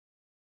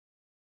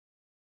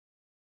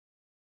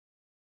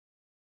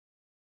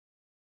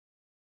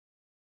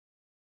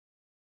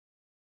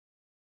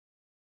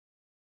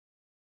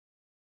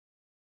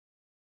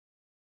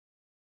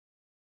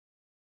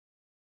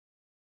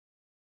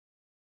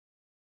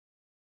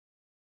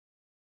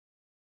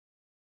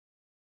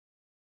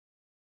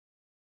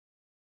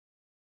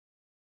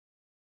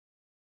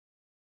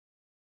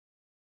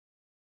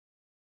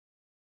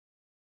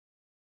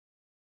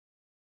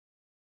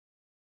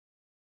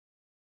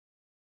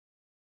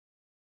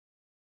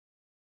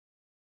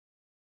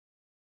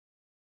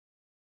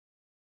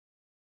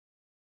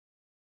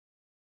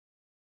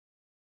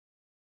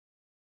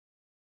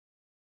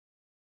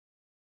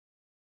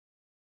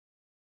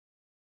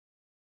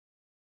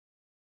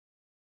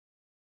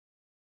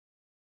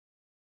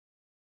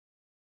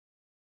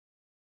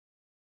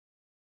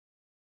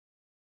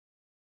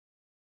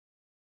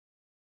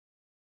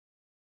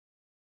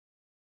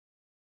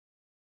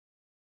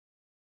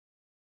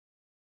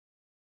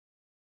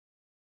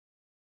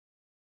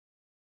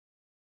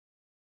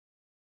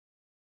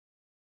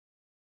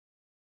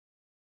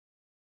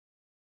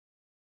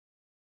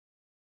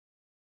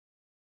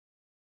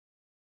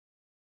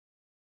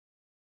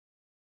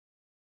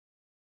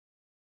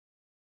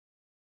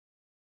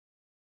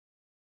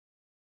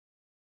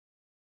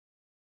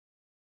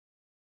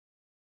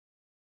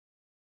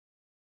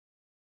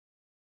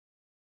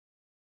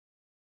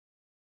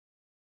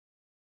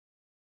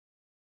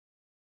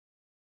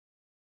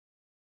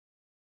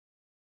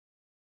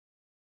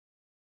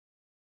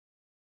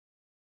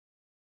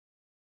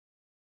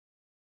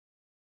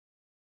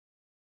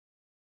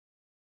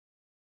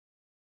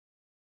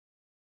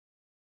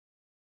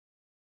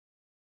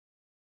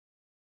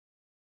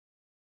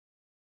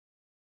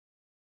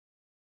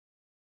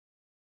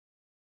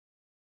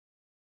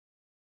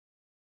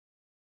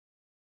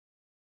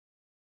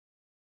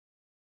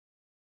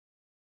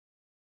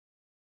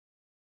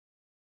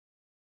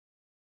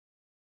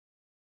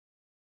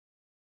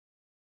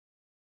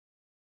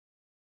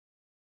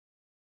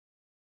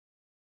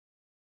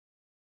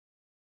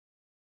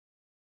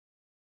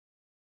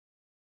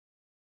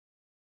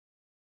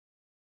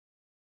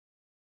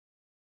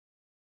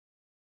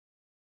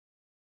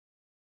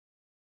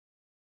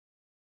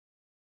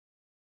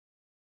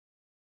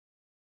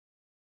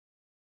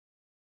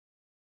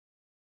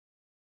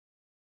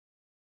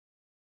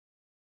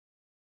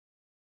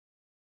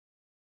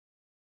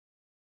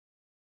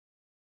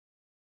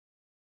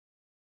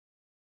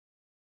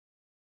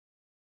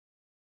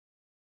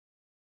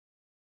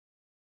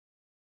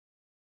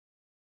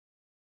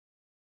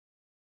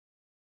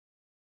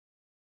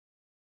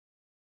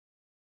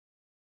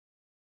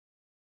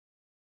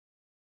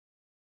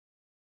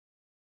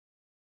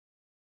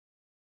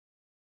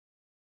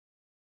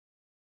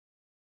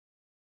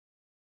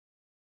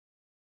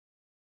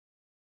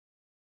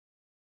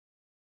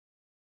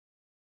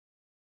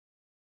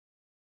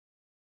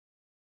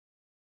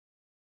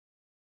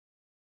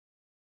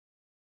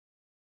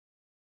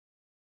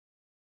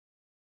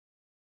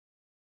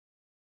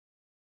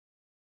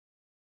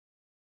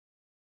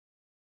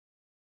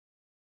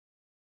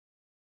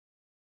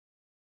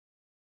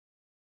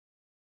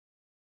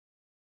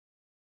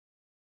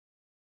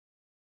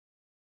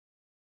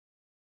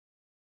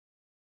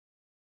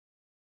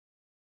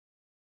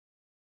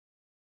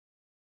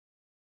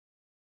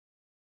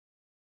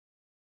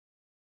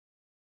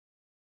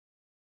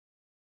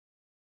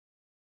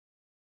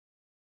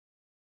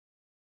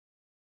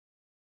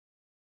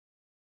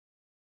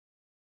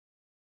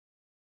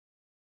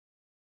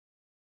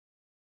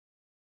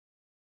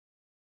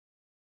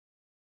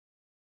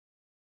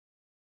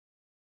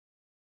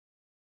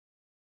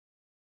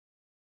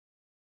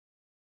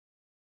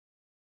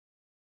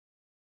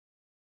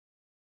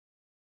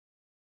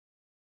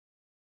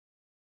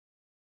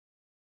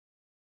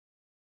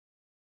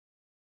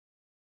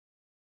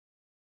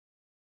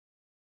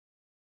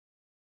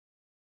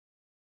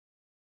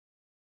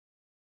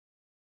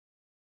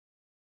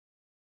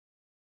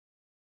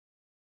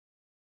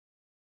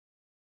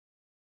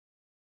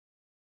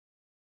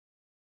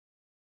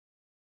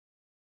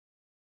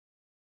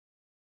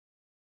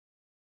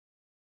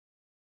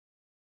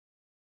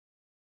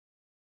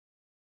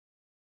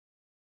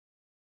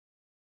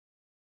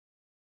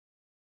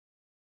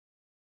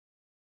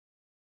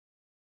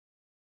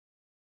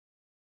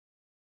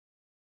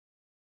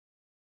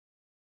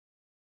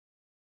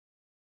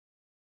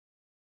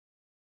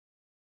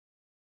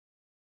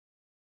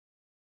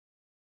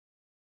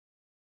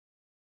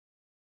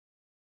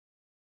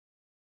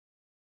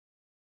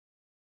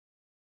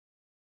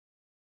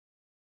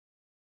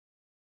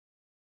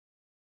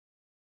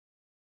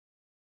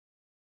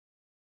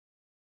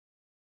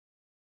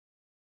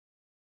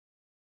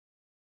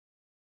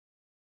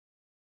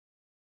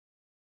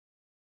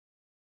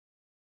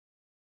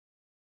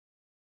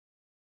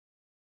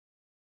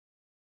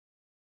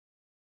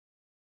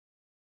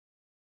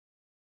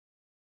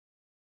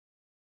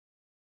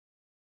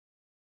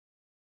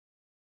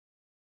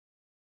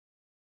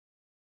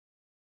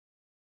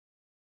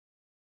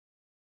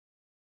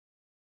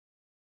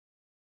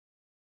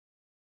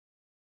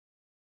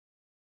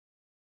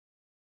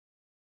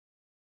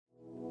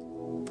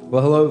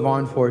Well, hello,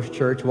 Vaughn Forest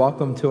Church.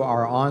 Welcome to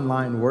our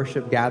online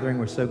worship gathering.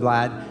 We're so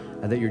glad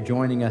that you're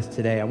joining us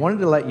today. I wanted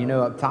to let you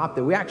know up top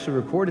that we actually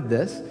recorded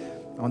this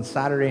on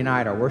Saturday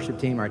night. Our worship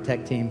team, our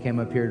tech team came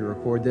up here to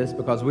record this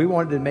because we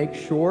wanted to make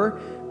sure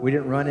we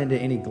didn't run into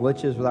any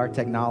glitches with our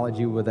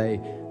technology with a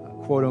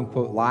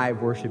quote-unquote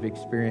live worship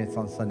experience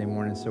on Sunday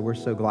morning. So we're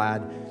so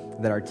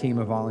glad that our team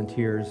of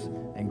volunteers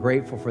and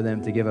grateful for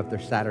them to give up their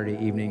Saturday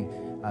evening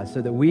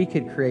so that we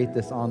could create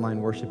this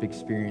online worship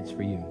experience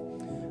for you.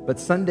 But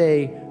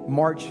Sunday,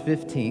 March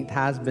 15th,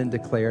 has been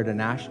declared a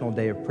National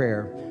Day of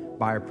Prayer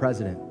by our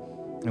president.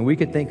 And we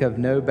could think of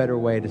no better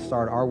way to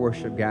start our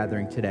worship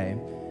gathering today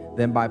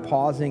than by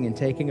pausing and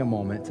taking a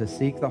moment to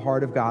seek the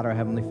heart of God, our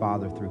Heavenly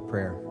Father, through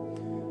prayer.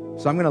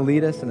 So I'm going to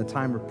lead us in a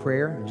time of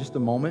prayer in just a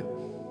moment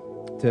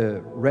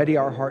to ready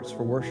our hearts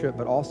for worship,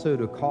 but also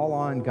to call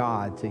on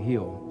God to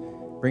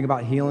heal. Bring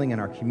about healing in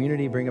our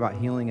community, bring about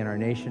healing in our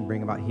nation,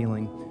 bring about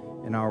healing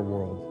in our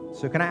world.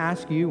 So can I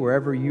ask you,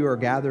 wherever you are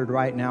gathered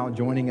right now,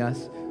 joining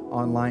us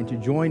online, to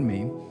join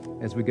me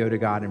as we go to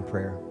God in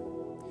prayer.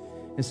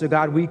 And so,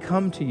 God, we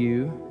come to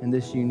you in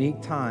this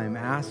unique time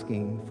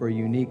asking for a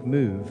unique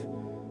move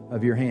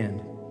of your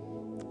hand.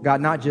 God,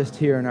 not just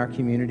here in our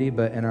community,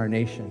 but in our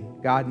nation.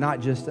 God,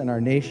 not just in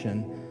our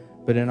nation,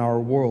 but in our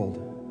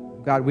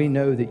world. God, we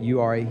know that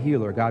you are a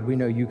healer. God, we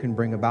know you can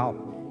bring about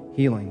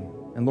healing.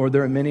 And Lord,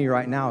 there are many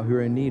right now who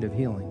are in need of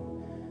healing.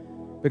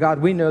 But God,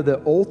 we know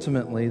that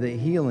ultimately the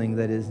healing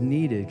that is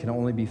needed can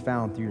only be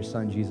found through your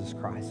Son, Jesus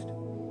Christ.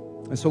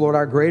 And so, Lord,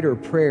 our greater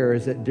prayer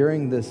is that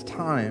during this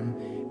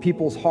time,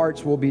 people's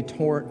hearts will be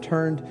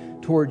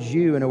turned towards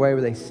you in a way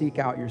where they seek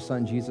out your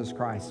Son, Jesus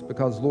Christ.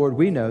 Because, Lord,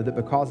 we know that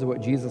because of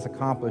what Jesus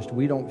accomplished,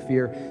 we don't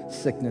fear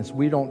sickness.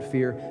 We don't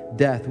fear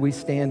death. We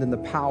stand in the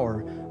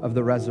power of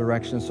the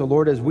resurrection. So,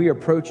 Lord, as we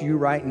approach you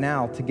right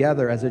now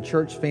together as a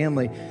church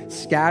family,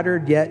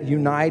 scattered yet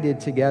united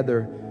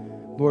together,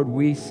 Lord,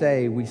 we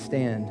say we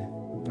stand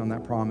on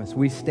that promise.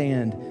 We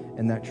stand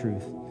in that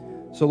truth.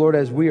 So, Lord,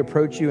 as we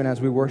approach you and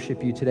as we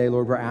worship you today,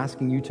 Lord, we're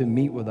asking you to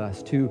meet with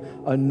us, to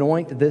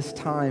anoint this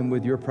time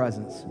with your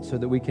presence so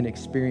that we can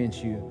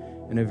experience you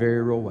in a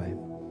very real way.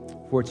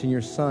 For it's in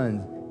your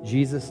Son,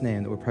 Jesus'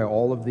 name, that we pray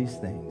all of these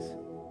things.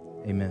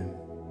 Amen.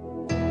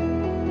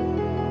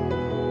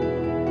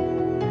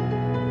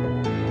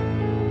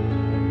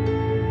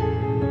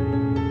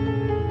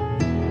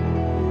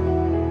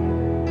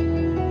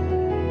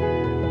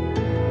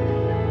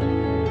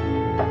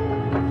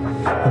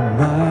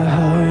 My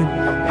heart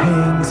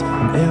hangs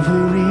on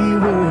every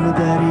word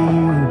that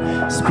you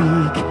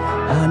speak.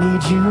 I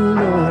need you,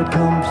 Lord,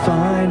 come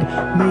find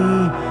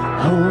me.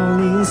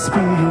 Holy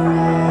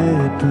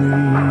Spirit,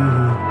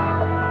 breathe.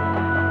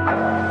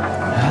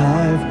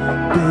 I've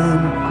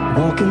been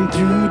walking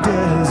through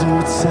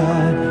deserts. I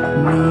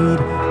need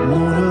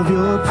more of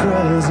your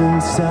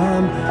presence.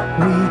 I'm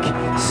weak,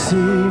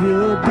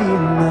 Savior, be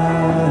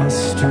my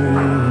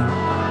strength.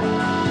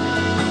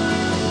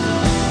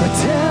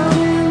 Tell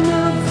me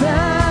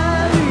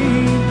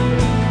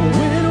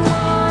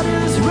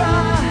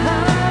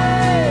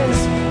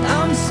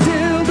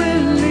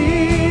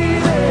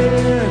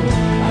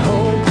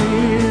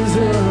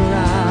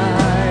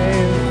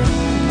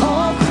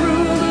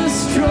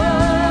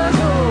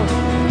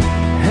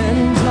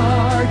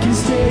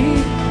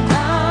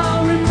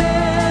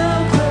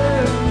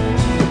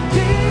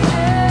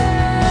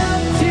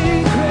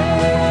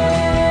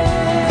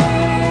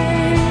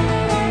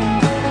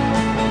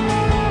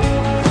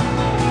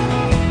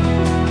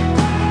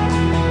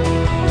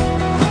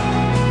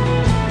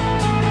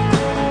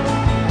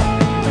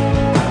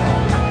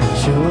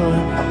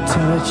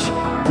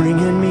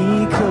bringing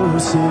me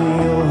closer,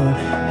 your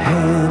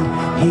hand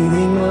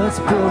healing what's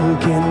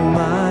broken.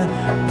 My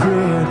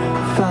prayer,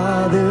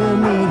 Father,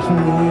 meet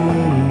me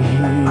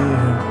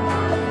here.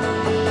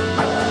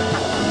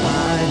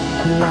 My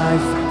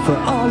life for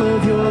all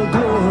of your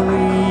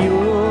glory,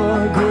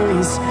 your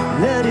grace,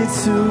 let it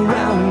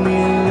surround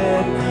me.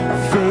 Let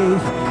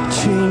faith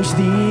change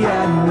the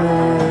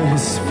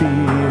atmosphere.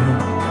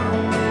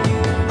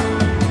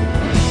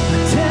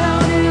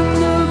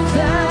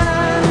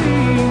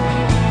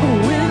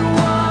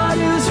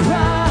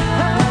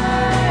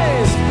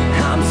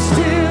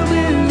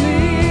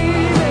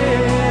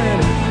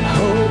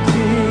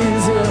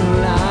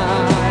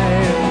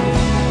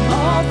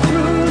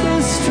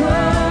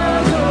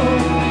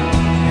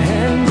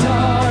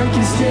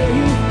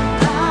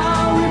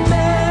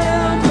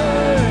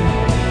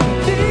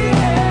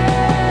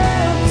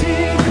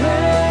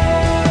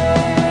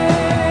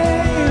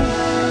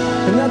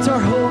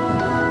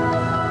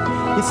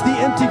 It's the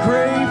empty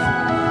grave.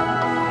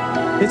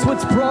 It's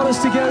what's brought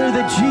us together,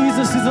 that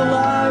Jesus is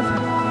alive.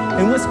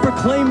 And let's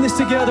proclaim this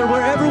together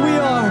wherever we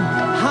are.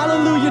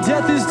 Hallelujah,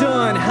 death is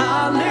done.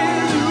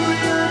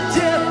 Hallelujah,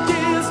 death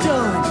is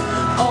done.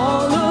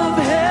 All of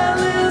hell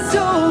is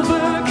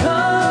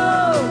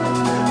overcome.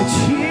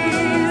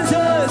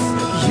 Jesus,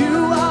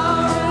 you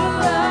are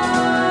alive.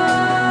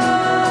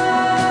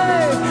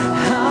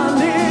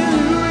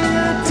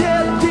 Hallelujah,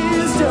 death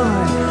is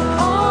done.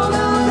 All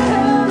of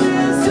hell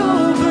is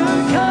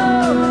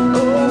overcome.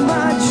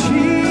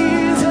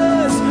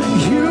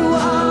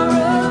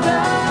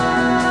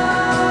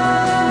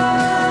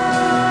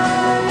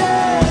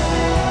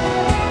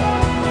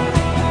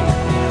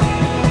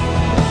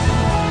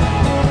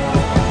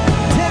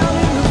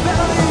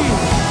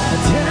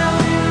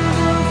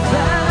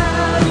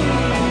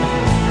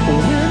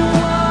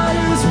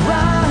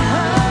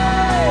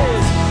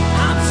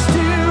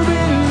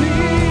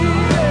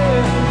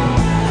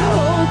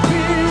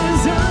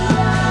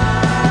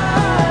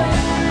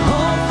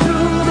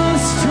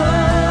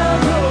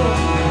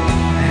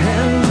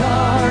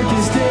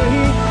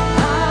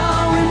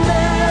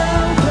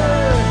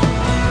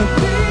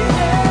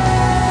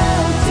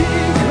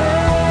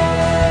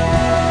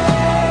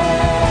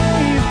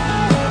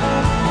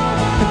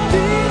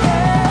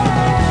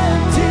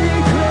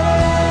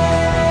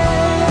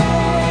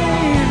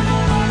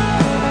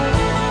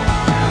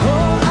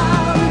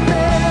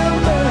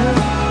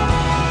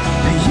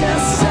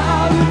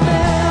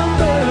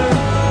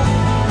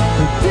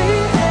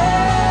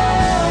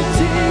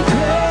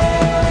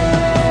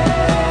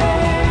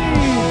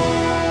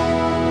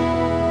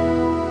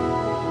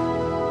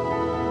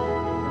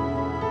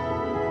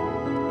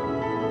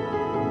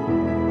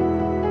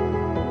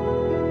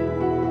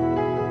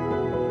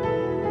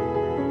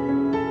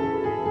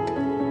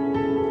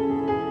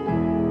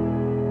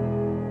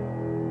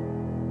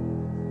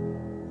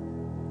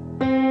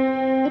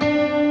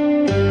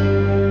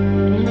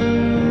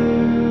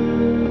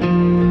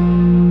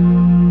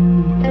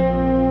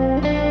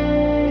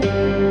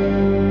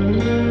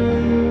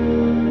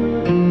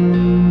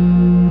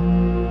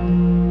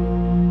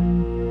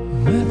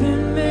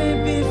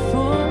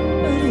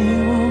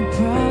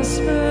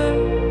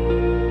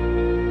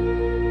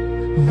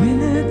 When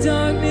the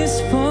darkness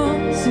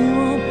falls, it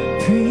won't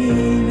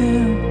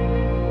prevail.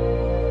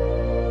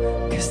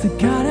 'Cause the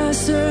God I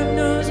serve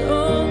knows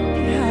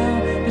only how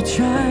to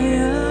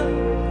triumph.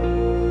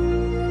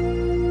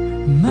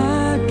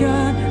 My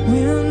God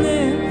will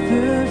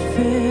never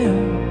fail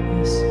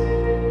us.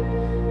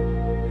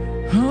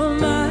 Oh,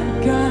 my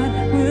God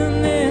will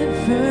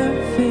never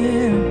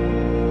fail.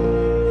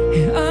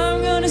 And I'm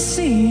gonna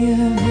see a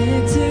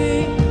victory.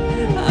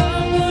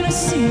 I'm gonna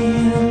see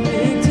a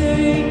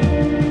victory.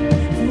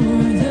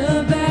 For the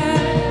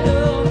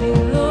battle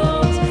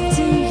belongs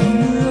to you,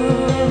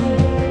 Lord.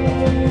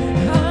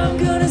 I'm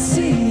gonna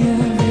see a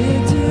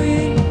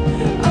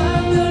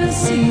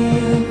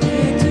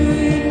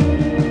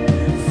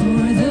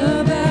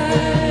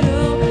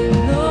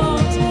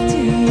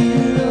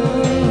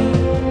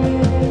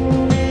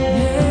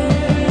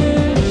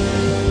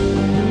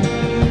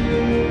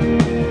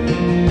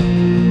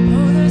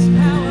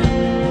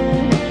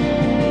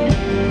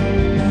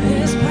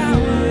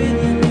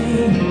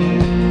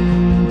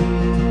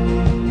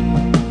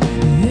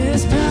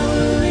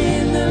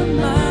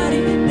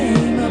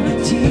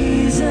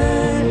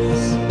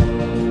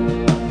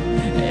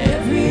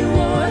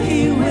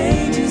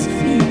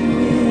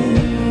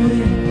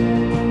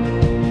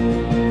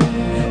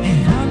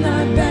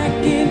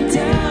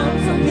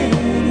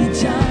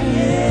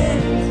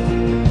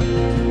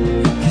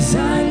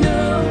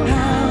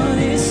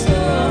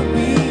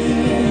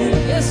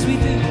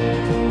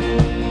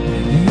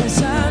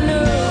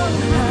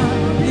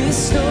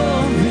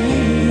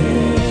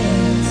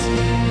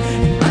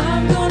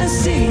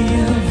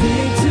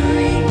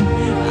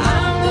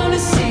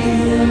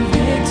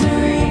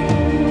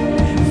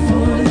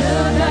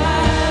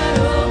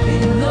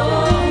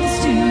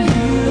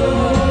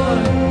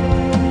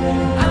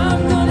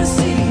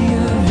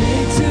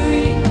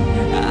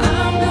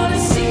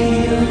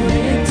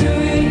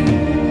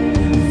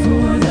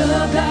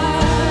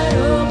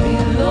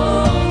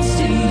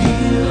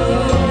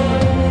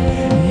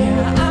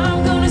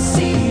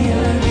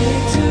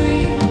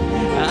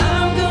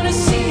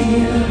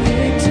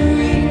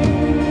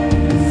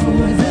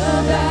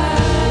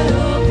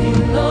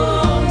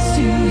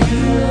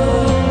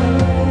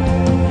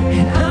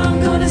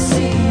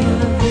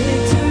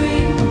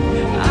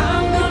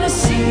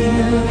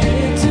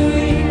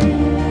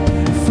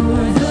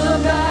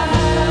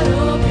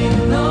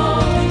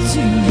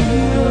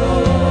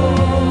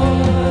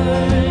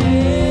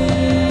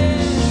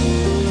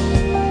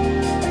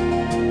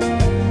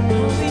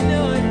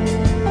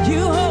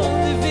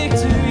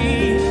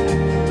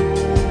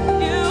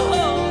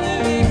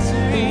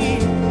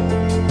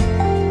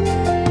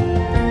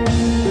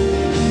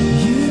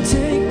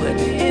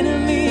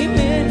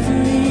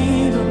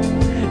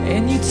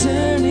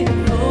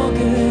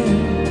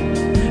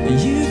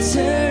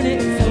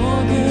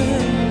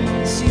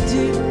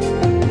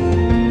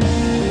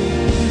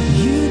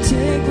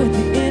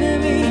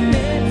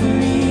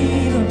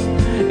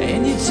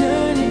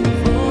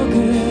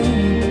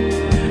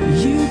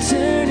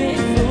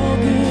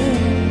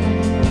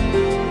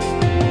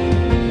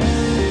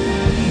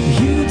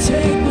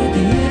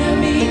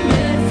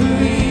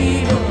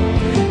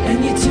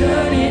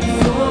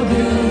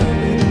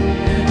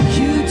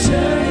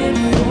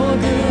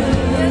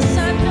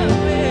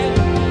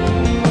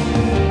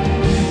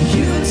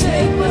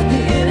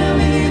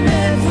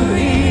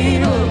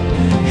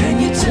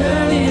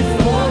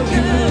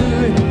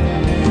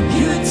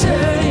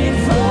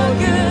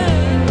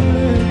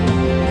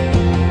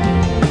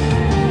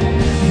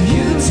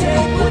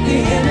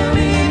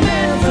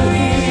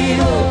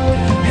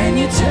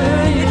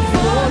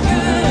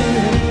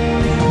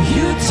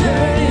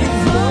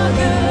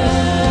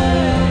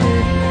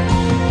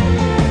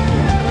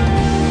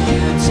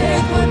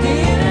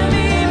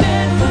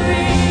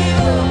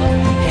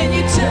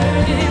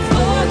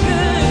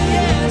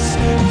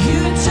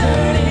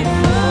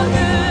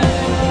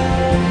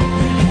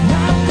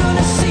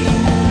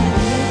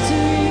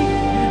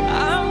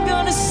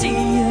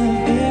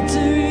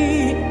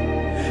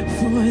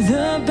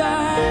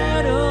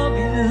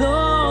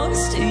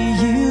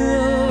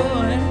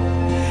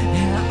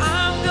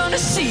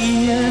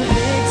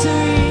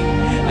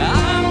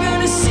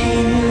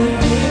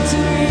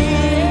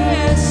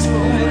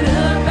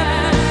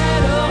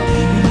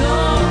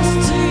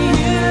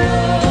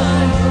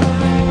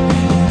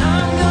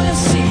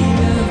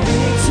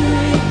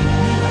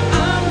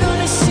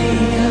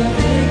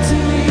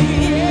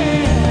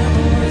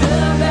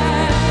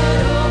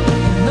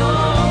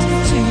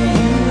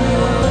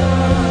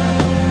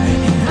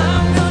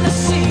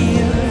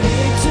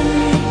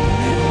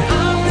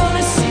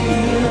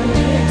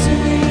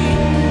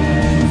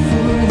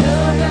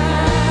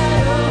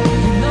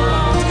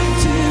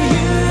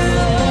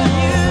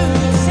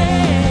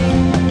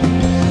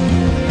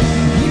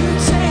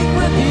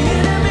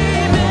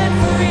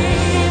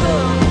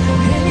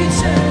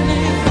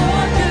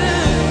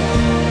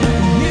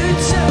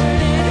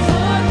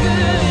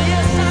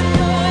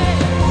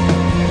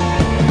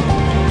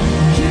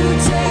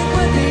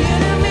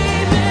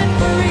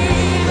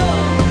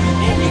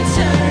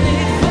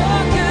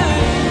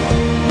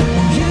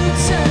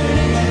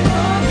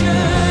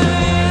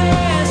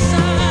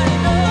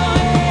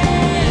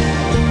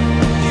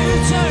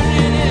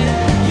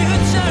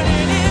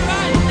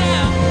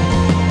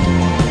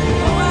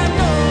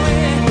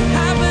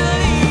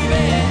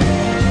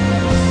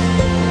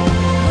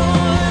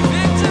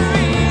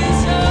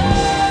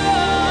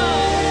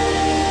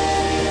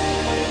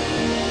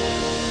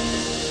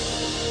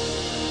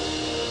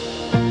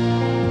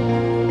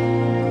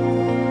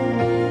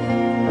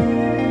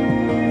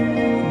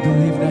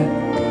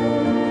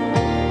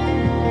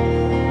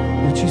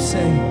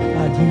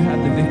You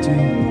have the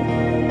victory.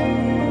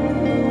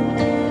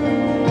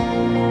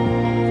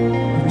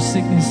 Every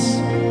sickness,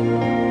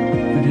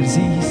 every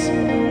disease,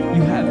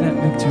 you have that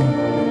victory.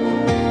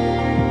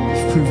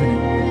 You've proven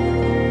it.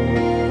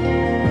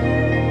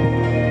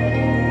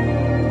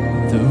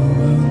 The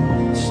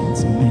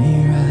oceans may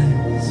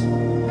rise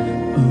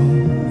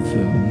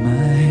over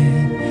my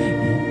head,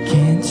 it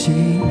can't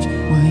change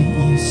what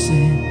you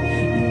said.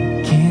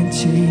 It can't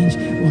change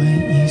what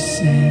you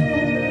said.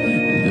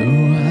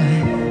 Though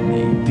I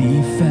may be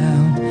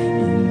found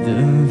in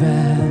the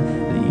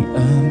valley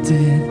of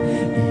death,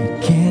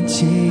 it can't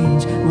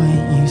change what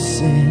you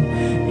said.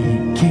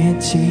 It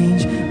can't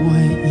change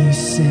what you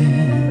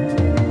said.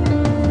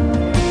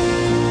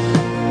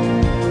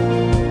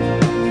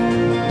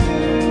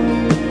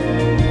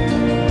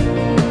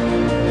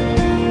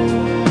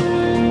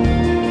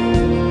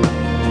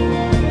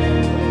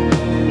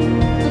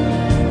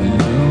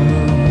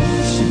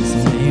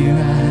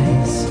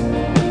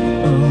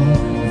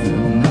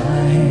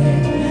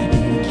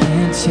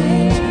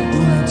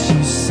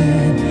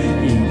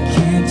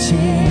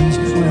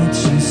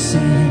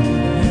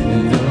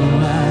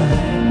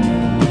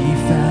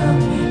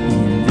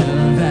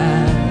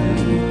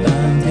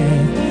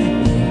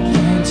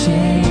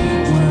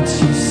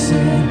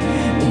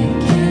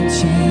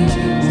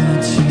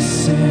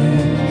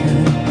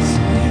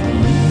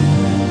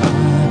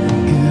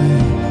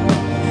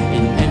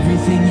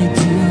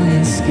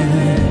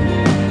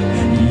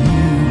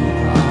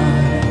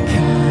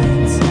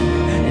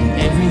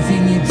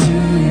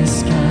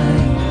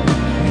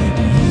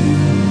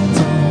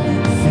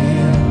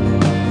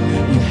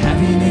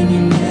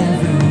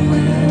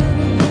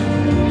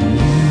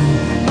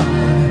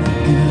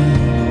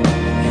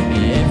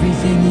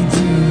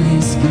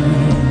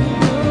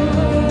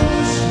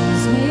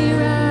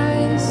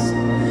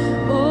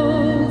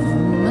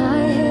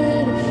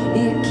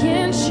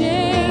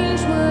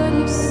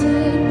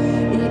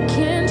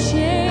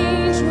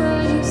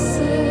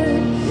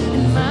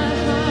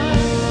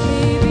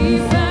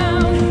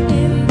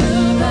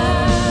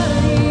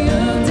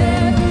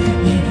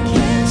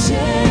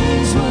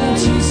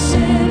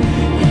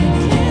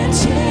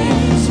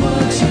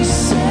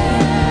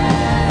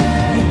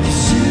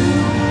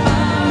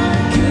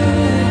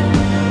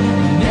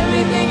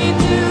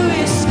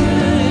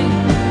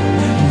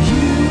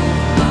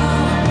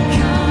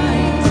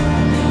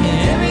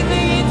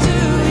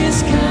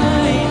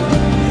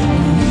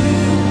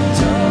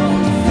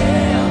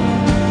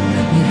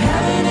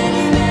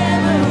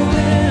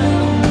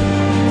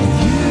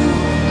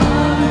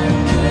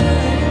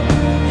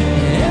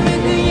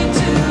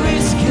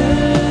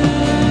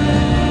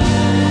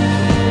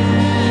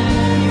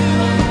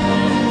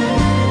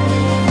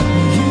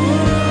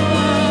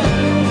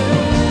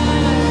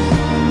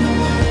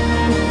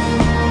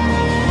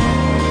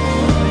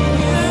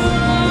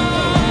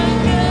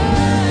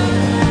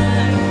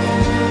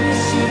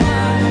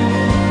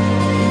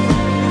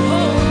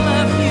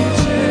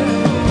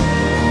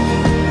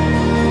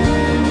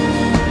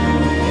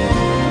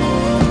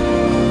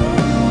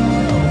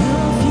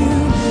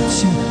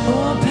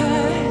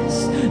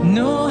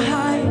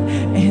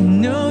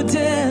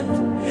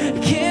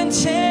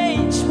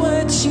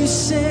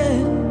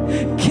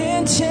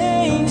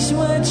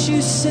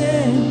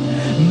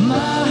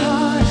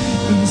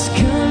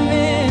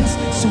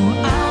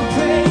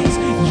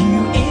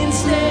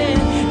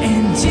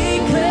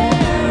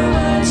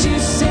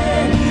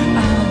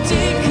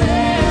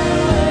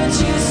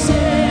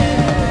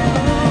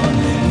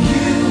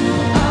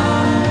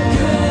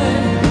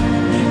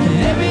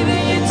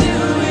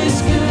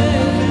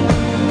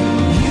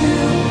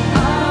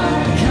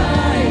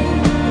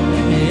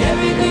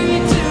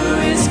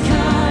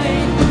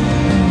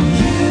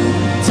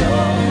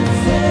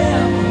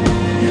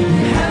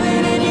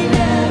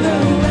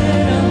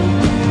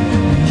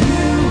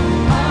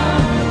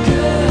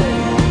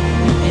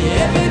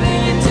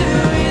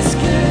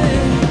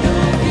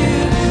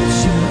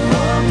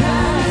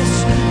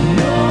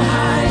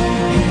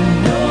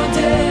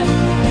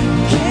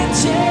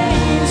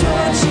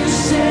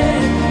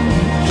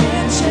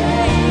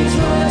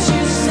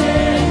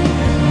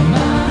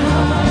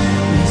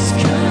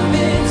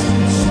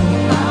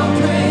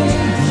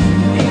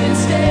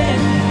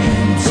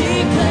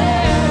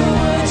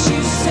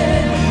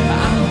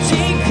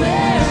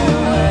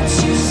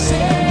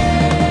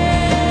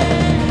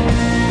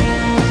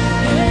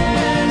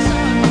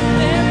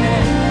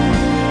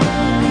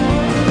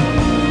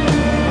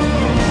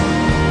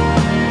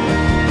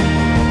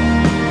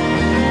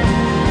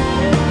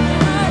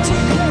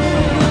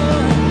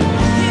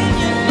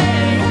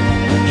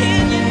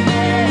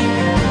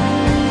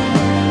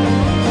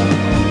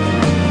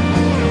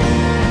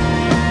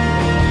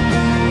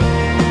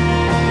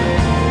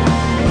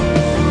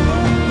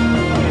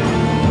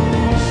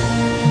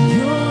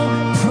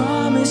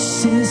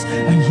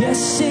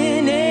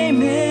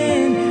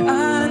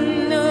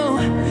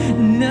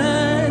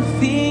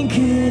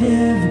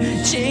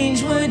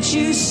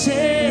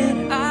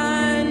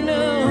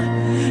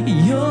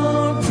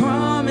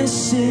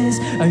 promises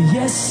are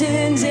yes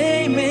and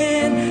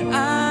amen.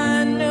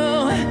 I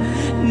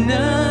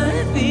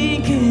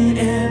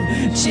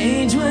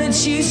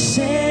what you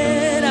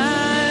said.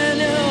 I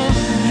know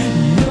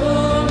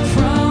your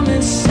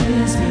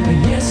promises are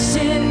yes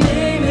and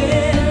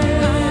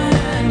amen.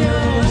 I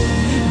know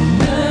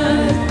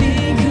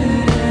nothing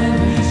could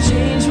ever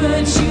change what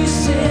you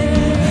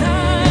said.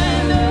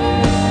 I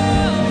know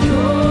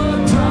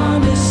your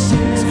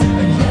promises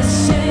are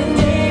yes and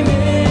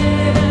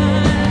amen.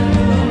 I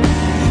know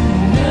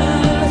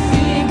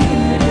nothing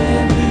could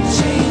ever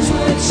change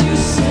what you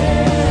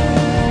said.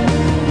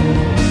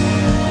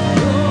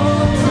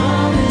 Your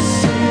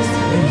promises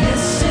are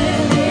yes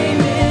and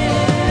amen.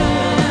 I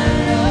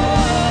know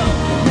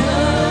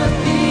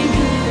nothing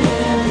could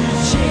ever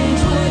change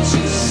what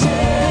you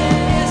said.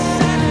 Yes,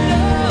 I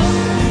know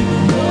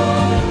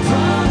your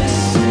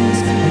promises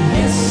are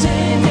yes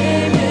and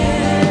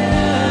amen.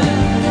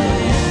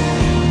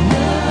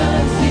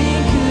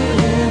 Nothing could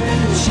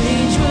ever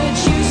change what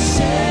you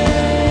said.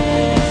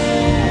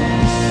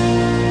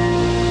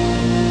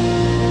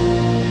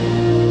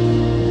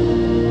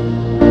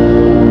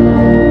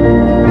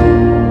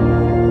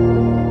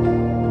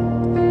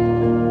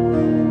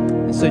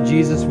 And so,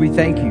 Jesus, we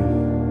thank you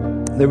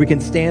that we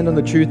can stand on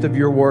the truth of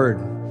your word.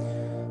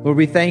 Lord,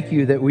 we thank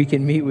you that we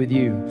can meet with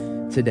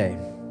you today.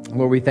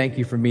 Lord, we thank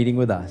you for meeting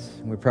with us.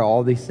 We pray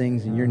all these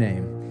things in your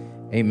name.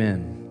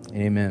 Amen.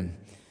 Amen.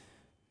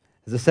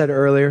 As I said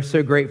earlier,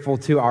 so grateful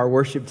to our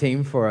worship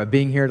team for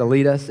being here to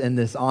lead us in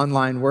this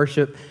online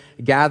worship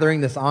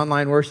gathering, this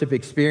online worship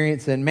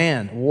experience. And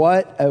man,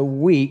 what a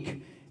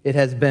week it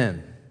has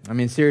been. I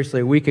mean, seriously,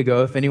 a week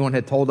ago, if anyone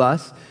had told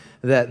us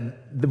that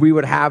we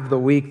would have the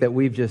week that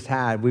we've just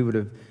had, we would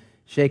have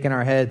shaken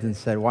our heads and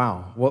said,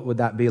 wow, what would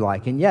that be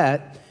like? And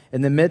yet,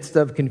 in the midst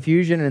of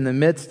confusion, in the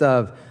midst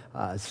of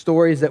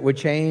stories that would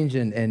change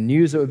and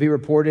news that would be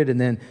reported, and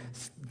then,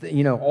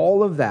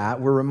 all of that,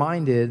 we're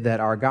reminded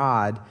that our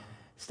God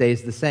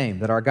stays the same,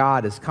 that our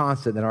God is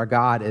constant, that our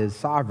God is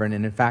sovereign,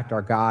 and in fact,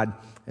 our God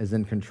is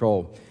in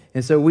control.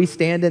 And so we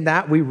stand in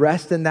that, we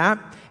rest in that,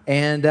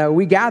 and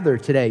we gather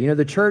today.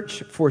 The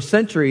church for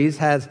centuries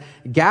has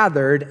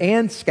gathered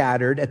and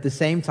scattered at the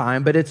same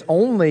time, but it's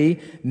only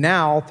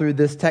now through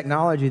this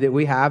technology that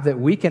we have that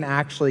we can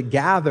actually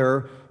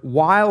gather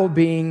while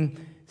being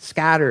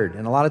scattered.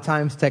 And a lot of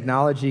times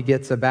technology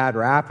gets a bad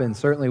rap, and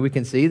certainly we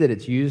can see that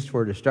it's used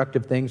for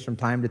destructive things from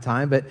time to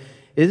time, but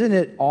isn't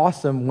it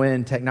awesome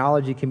when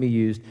technology can be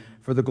used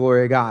for the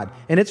glory of God?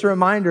 And it's a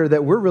reminder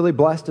that we're really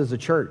blessed as a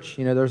church.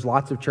 There's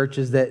lots of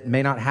churches that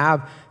may not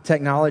have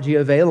technology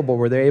available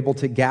where they're able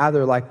to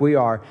gather like we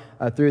are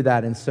through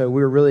that. And so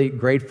we're really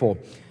grateful.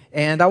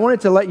 And I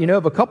wanted to let you know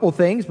of a couple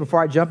things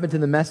before I jump into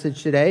the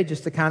message today,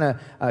 just to kind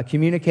of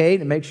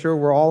communicate and make sure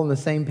we're all on the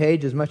same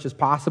page as much as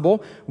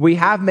possible. We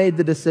have made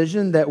the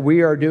decision that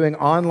we are doing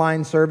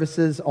online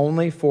services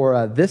only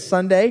for this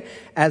Sunday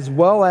as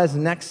well as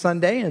next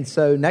Sunday. And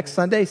so next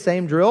Sunday,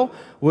 same drill.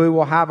 We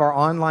will have our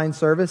online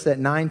service at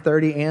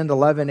 9:30 and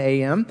 11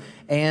 a.m.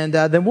 And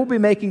then we'll be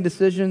making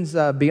decisions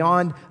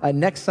beyond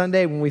next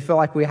Sunday when we feel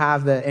like we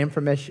have the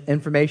information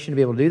to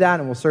be able to do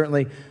that. And we'll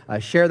certainly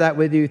share that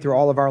with you through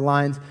all of our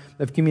lines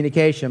of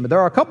communication. But there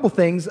are a couple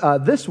things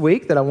this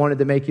week that I wanted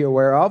to make you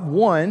aware of.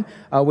 One,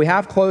 we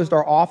have closed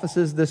our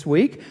offices this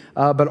week,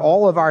 but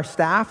all of our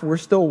staff, we're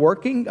still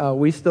working.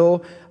 We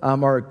still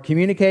are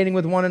communicating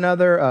with one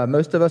another.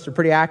 Most of us are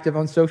pretty active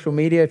on social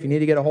media. If you need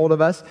to get a hold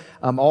of us,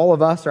 all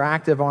of us are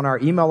active on our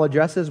email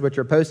addresses, which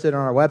are posted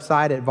on our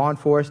website at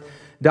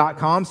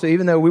vaughnforest.com. So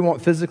even though we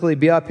won't physically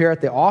be up here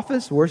at the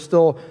office, we're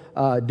still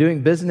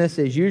doing business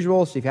as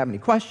usual. So if you have any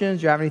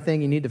questions, you have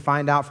anything you need to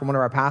find out from one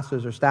of our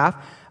pastors or staff,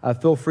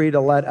 feel free to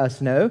let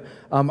us know.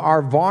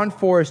 Our Vaughn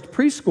Forest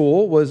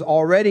preschool was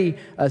already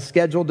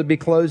scheduled to be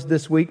closed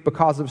this week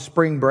because of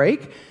spring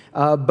break.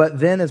 But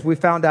then, as we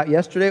found out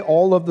yesterday,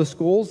 all of the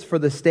schools for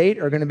the state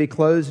are going to be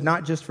closed,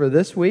 not just for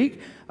this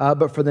week,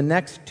 but for the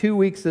next 2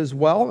 weeks as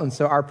well. And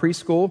so our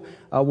preschool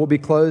will be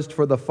closed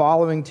for the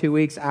following 2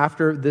 weeks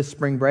after this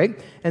spring break.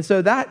 And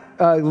so that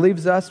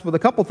leaves us with a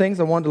couple things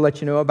I wanted to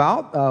let you know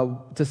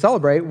about to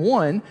celebrate.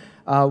 One,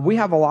 we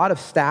have a lot of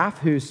staff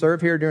who serve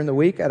here during the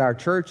week at our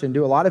church and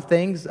do a lot of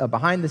things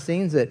behind the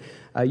scenes that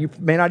you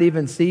may not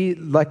even see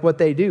like what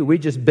they do. We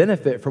just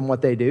benefit from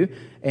what they do.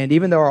 And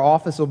even though our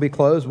office will be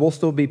closed, we'll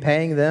still be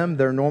paying them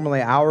their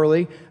normally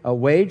hourly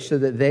wage so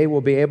that they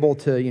will be able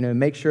to,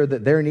 make sure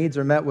that their needs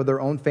are met with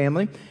their own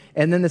family.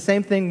 And then the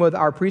same thing with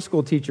our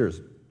preschool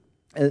teachers.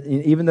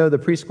 Even though the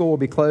preschool will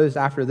be closed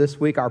after this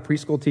week, our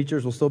preschool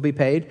teachers will still be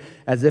paid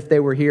as if they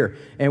were here.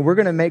 And we're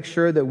going to make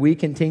sure that we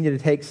continue to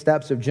take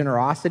steps of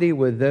generosity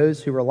with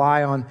those who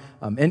rely on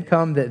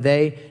income that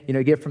they,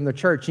 get from the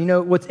church.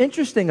 What's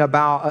interesting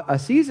about a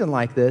season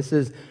like this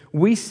is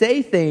we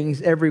say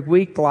things every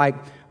week like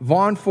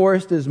Vaughn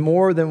Forest is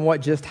more than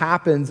what just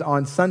happens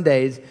on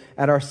Sundays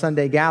at our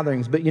Sunday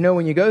gatherings. But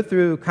when you go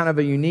through kind of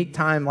a unique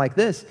time like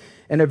this,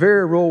 in a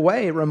very real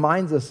way, it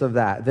reminds us of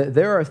that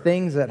there are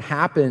things that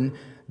happen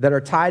that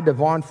are tied to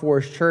Vaughn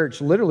Forest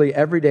Church literally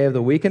every day of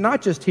the week, and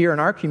not just here in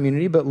our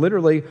community, but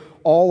literally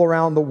all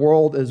around the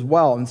world as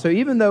well. And so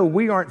even though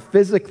we aren't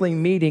physically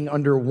meeting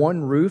under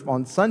one roof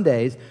on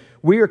Sundays,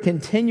 We are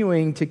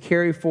continuing to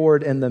carry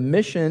forward in the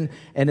mission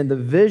and in the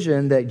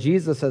vision that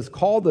Jesus has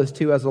called us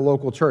to as a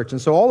local church. And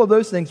so all of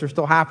those things are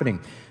still happening.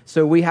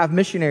 So we have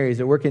missionaries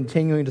that we're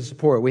continuing to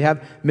support. We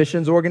have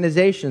missions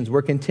organizations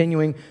we're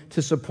continuing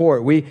to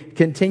support. We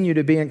continue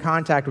to be in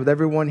contact with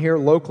everyone here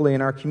locally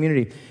in our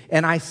community.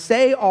 And I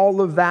say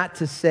all of that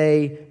to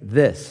say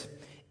this.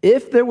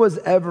 If there was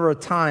ever a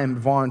time,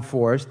 Vaughn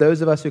Forest,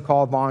 those of us who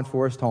call Vaughn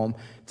Forest home,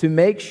 to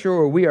make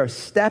sure we are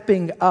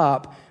stepping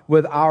up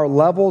with our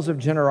levels of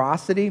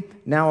generosity,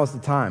 now is the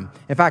time.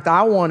 In fact,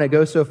 I want to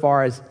go so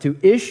far as to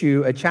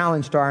issue a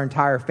challenge to our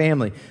entire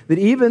family that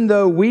even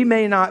though we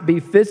may not be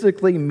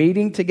physically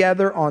meeting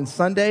together on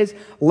Sundays,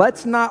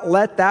 let's not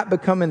let that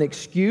become an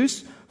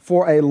excuse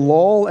for a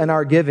lull in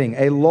our giving,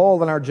 a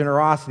lull in our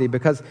generosity.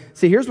 Because,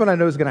 see, here's what I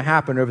know is going to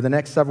happen over the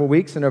next several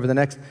weeks and over the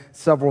next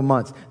several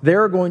months.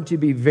 There are going to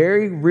be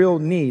very real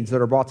needs that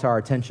are brought to our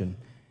attention.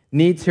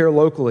 Needs here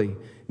locally,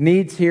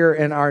 needs here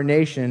in our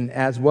nation,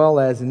 as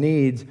well as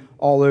needs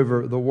all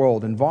over the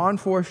world. And Vaughn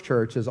Forest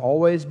Church has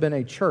always been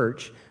a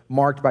church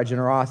marked by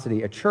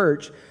generosity, a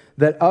church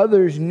that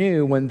others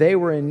knew when they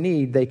were in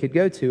need they could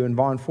go to, and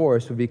Vaughn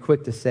Forest would be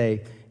quick to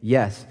say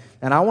yes.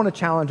 And I want to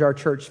challenge our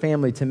church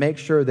family to make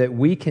sure that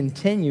we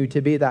continue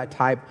to be that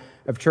type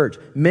of church.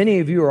 Many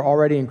of you are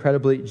already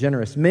incredibly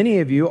generous. Many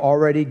of you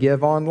already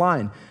give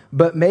online.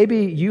 But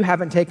maybe you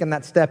haven't taken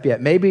that step yet.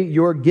 Maybe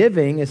your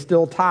giving is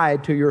still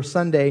tied to your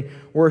Sunday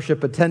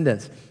worship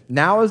attendance.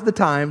 Now is the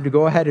time to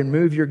go ahead and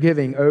move your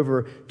giving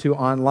over to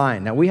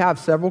online. Now, we have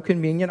several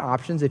convenient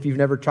options. If you've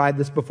never tried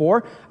this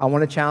before, I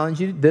want to challenge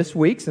you this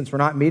week, since we're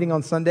not meeting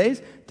on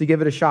Sundays, to give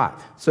it a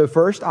shot. So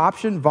first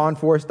option,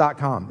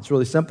 vaughnforest.com. It's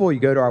really simple. You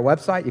go to our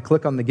website, you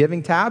click on the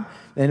giving tab,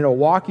 and it'll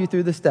walk you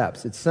through the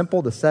steps. It's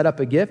simple to set up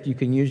a gift. You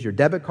can use your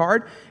debit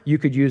card. You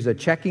could use a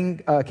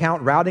checking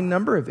account routing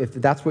number if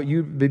that's what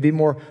you would be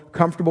more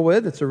comfortable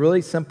with. It's a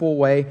really simple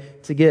way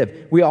to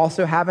give. We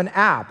also have an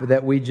app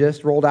that we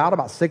just rolled out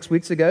about 6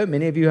 weeks ago.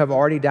 Many of you have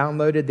already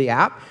downloaded the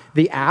app.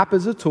 The app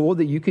is a tool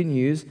that you can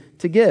use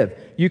to give.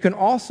 You can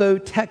also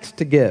text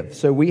to give.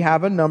 So we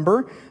have a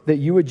number that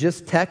you would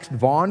just text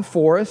Vaughn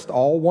Forest,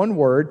 all one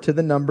word, to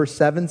the number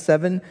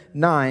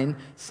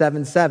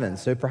 77977.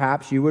 So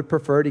perhaps you would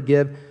prefer to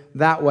give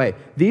that way.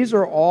 These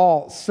are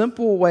all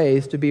simple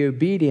ways to be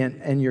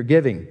obedient in your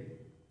giving.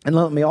 And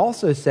let me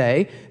also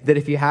say that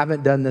if you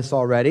haven't done this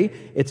already,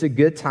 it's a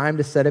good time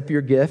to set up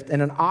your gift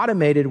in an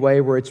automated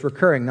way where it's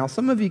recurring. Now,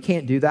 some of you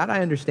can't do that,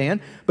 I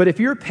understand. But if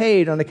you're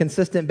paid on a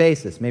consistent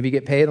basis, maybe you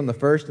get paid on the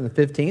 1st and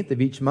the 15th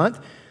of each month,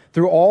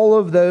 through all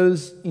of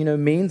those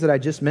means that I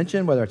just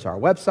mentioned, whether it's our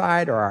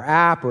website or our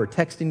app or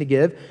texting to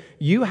give,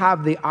 you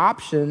have the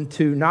option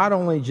to not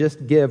only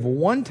just give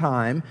one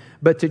time,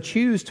 but to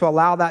choose to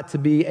allow that to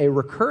be a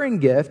recurring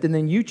gift, and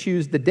then you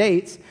choose the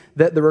dates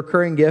that the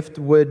recurring gift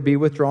would be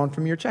withdrawn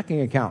from your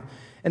checking account.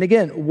 And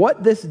again,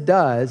 what this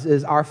does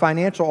is our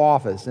financial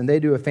office, and they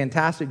do a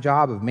fantastic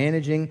job of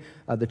managing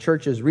the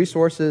church's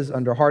resources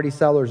under Hardy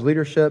Sellers'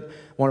 leadership,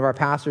 one of our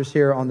pastors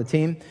here on the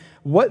team.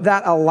 What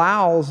that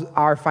allows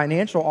our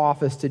financial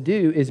office to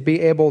do is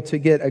be able to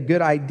get a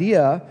good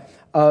idea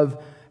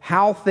of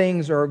how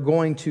things are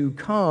going to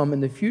come in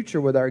the future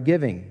with our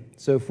giving.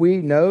 So if we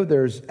know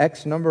there's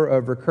X number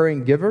of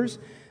recurring givers,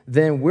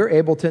 then we're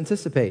able to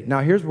anticipate.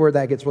 Now, here's where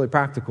that gets really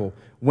practical.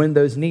 When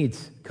those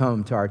needs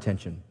come to our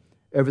attention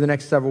over the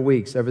next several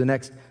weeks, over the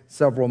next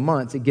several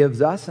months, it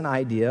gives us an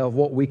idea of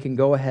what we can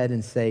go ahead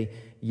and say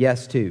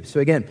yes to.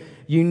 So again,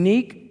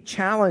 unique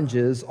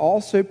challenges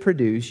also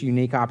produce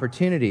unique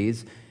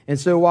opportunities. And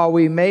so while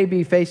we may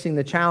be facing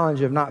the challenge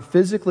of not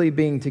physically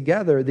being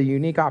together, the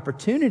unique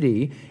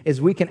opportunity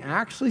is we can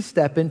actually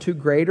step into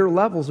greater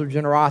levels of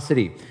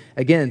generosity.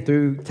 Again,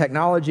 through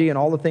technology and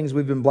all the things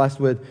we've been blessed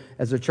with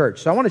as a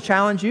church. So I want to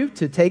challenge you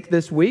to take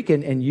this week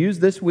and use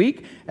this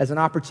week as an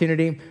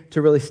opportunity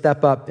to really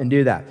step up and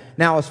do that.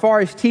 Now, as far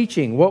as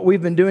teaching, what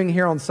we've been doing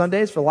here on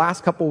Sundays for the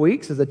last couple of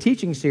weeks is a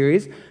teaching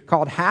series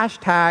called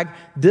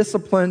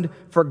 #Disciplined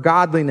for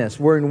Godliness.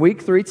 We're in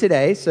week 3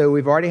 today, so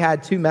we've already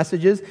had 2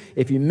 messages.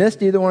 If you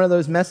missed either one of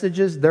those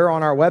messages, they're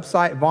on our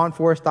website,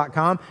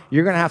 vaughnforest.com.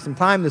 You're going to have some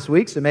time this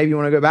week, so maybe you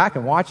want to go back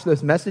and watch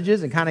those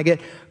messages and kind of get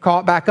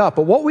caught back up.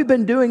 But what we've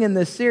been doing in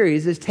this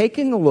series is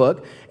taking a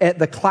look at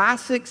the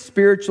classic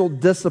spiritual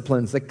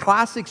disciplines, the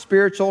classic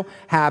spiritual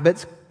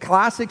habits,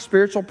 classic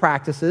spiritual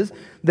practices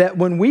that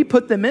when we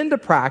put them into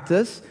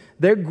practice,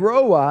 they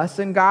grow us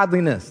in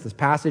godliness. This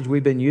passage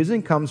we've been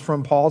using comes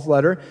from Paul's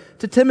letter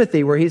to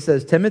Timothy, where he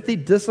says, Timothy,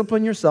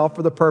 discipline yourself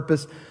for the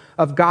purpose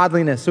of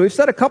godliness. So we've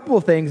said a couple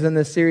of things in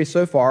this series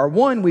so far.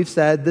 One, we've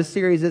said this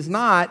series is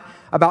not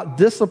about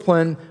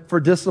discipline for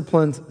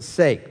discipline's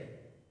sake.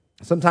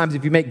 Sometimes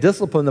if you make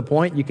discipline the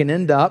point, you can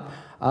end up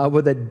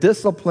with a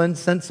disciplined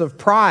sense of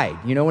pride,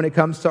 when it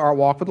comes to our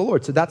walk with the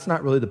Lord. So that's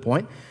not really the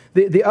point.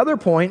 The other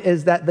point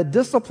is that the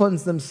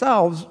disciplines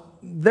themselves,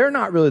 they're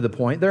not really the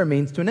point. They're a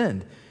means to an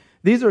end.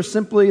 These are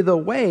simply the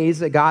ways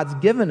that God's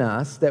given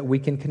us that we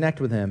can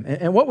connect with Him.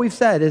 And what we've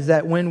said is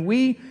that when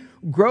we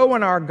grow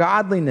in our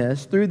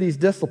godliness through these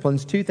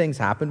disciplines, 2 things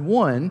happen.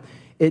 One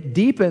it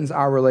deepens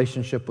our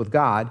relationship with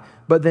God,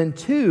 but then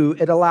two,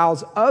 it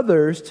allows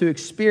others to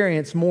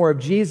experience more of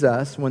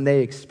Jesus when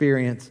they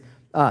experience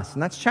us.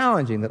 And that's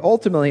challenging, that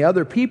ultimately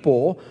other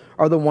people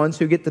are the ones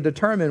who get to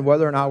determine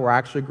whether or not we're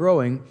actually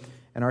growing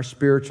in our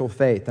spiritual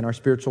faith and our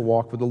spiritual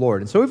walk with the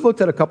Lord. And so we've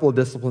looked at a couple of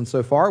disciplines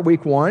so far.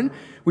 Week 1,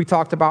 we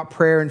talked about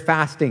prayer and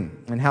fasting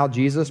and how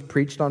Jesus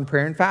preached on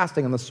prayer and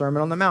fasting on the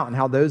Sermon on the Mount, and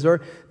how those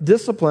are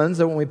disciplines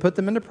that when we put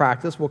them into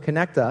practice will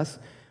connect us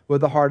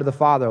with the heart of the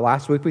Father.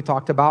 Last week we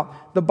talked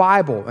about the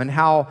Bible and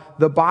how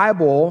the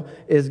Bible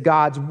is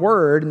God's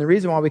Word, and the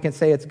reason why we can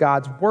say it's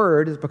God's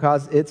Word is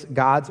because it's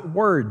God's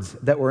words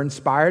that were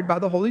inspired by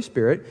the Holy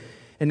Spirit,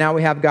 and now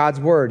we have God's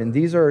Word, and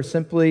these are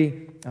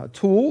simply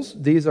tools.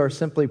 These are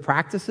simply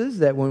practices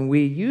that when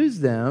we use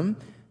them,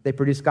 they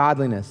produce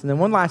godliness. And then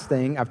one last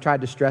thing I've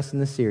tried to stress in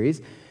this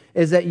series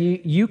is that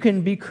you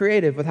can be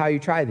creative with how you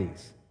try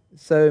these.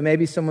 So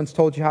maybe someone's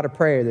told you how to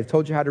pray, or they've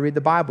told you how to read the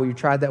Bible, you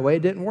tried that way,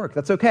 it didn't work.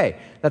 That's okay.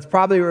 That's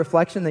probably a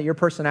reflection that your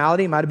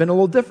personality might have been a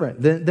little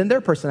different than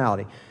their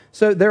personality.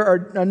 So there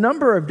are a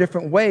number of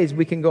different ways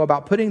we can go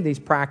about putting these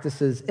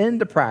practices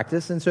into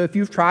practice. And so if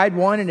you've tried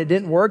one and it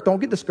didn't work, don't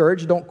get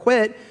discouraged, don't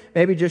quit.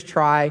 Maybe just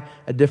try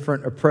a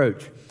different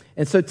approach.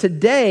 And so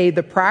today,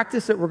 the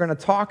practice that we're going to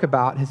talk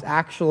about is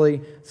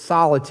actually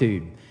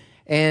solitude.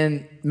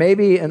 And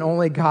maybe in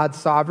only God's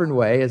sovereign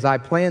way, as I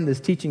planned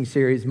this teaching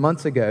series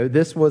months ago,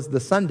 this was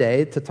the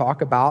Sunday to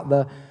talk about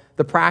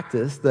the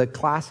practice, the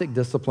classic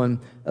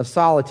discipline of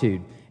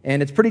solitude.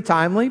 And it's pretty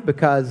timely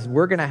because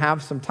we're going to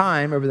have some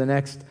time over the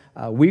next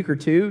week or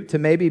two to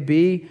maybe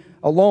be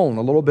alone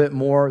a little bit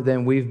more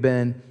than we've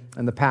been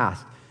in the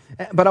past.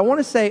 But I want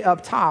to say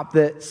up top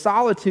that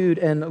solitude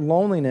and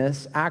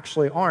loneliness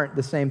actually aren't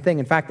the same thing.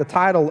 In fact, the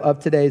title of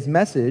today's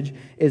message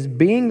is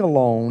Being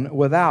Alone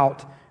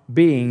Without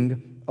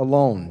Being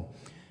Alone.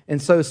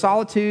 And so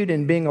solitude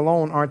and being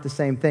alone aren't the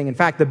same thing. In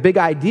fact, the big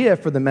idea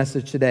for the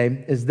message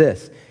today is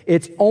this.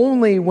 It's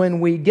only when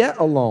we get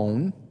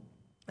alone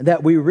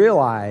that we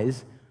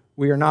realize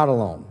we are not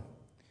alone.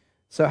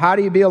 So how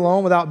do you be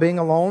alone without being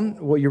alone?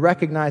 Well, you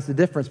recognize the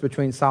difference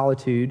between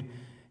solitude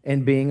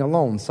and being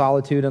alone,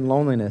 solitude and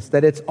loneliness.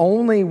 That it's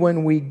only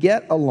when we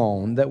get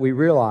alone that we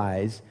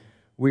realize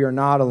we are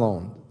not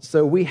alone.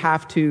 So we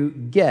have to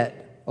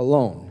get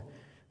alone.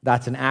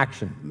 That's an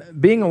action.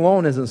 Being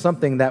alone isn't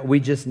something that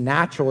we just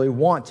naturally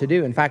want to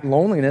do. In fact,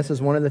 loneliness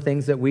is one of the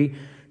things that we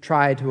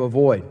try to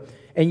avoid.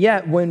 And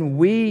yet, when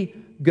we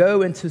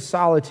go into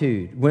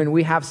solitude, when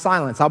we have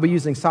silence, I'll be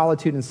using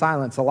solitude and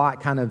silence a lot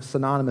kind of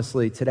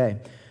synonymously today.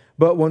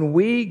 But when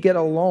we get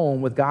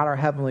alone with God our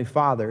Heavenly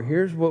Father,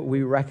 here's what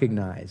we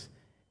recognize.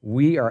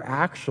 We are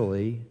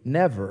actually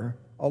never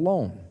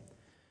alone.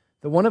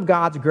 That one of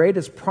God's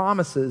greatest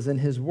promises in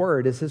His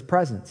Word is His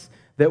presence,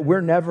 that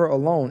we're never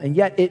alone. And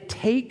yet it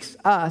takes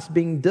us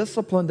being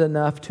disciplined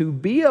enough to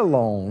be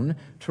alone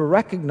to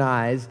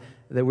recognize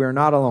that we're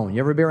not alone. You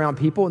ever be around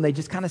people and they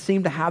just kind of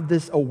seem to have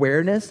this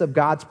awareness of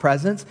God's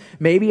presence,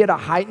 maybe at a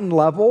heightened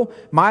level?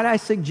 Might I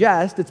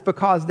suggest it's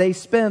because they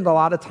spend a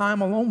lot of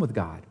time alone with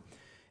God.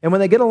 And when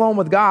they get alone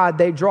with God,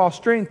 they draw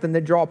strength and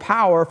they draw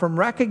power from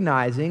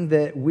recognizing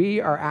that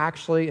we are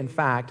actually, in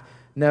fact,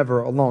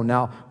 never alone.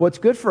 Now, what's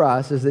good for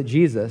us is that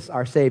Jesus,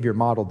 our Savior,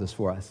 modeled this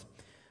for us.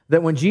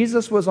 That when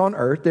Jesus was on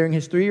earth during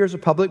His 3 years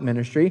of public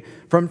ministry,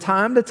 from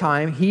time to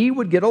time, He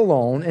would get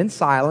alone in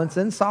silence,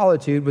 in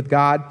solitude with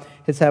God,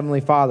 His Heavenly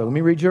Father. Let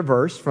me read you a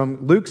verse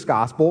from Luke's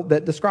Gospel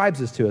that describes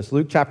this to us.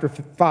 Luke chapter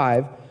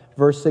 5,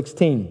 verse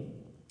 16.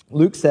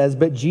 Luke says,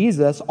 "But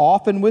Jesus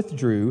often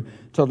withdrew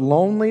to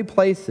lonely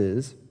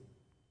places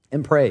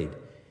and prayed."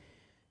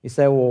 You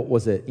say, well,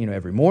 was it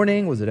every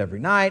morning? Was it every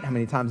night? How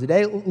many times a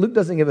day? Luke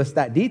doesn't give us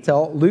that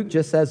detail. Luke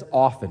just says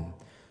often.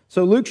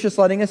 So Luke's just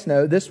letting us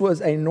know this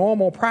was a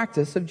normal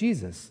practice of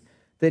Jesus,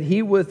 that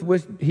he would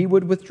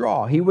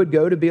withdraw. He would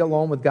go to be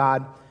alone with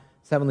God,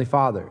 His Heavenly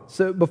Father.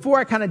 So before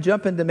I kind of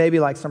jump into maybe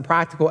like some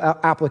practical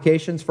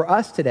applications for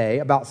us today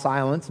about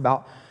silence,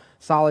 about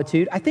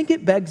solitude, I think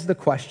it begs the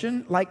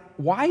question, like,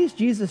 why is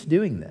Jesus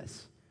doing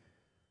this?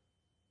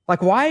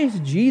 Like, why is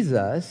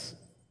Jesus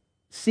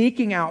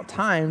seeking out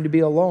time to be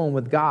alone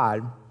with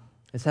God,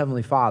 His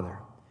Heavenly Father?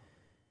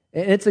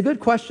 And it's a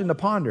good question to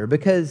ponder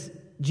because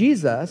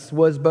Jesus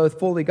was both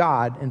fully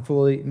God and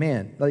fully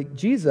man. Like,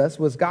 Jesus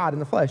was God in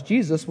the flesh.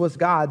 Jesus was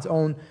God's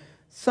own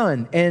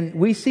Son. And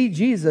we see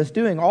Jesus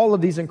doing all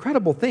of these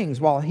incredible things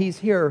while He's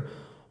here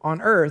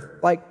on earth.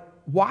 Like,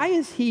 why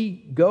is He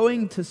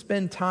going to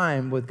spend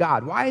time with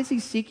God? Why is He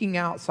seeking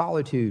out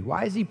solitude?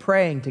 Why is He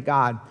praying to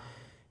God,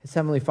 His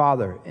Heavenly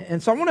Father?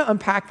 And so I want to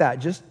unpack that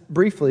just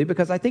briefly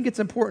because I think it's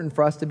important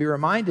for us to be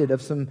reminded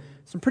of some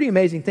pretty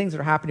amazing things that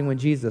are happening with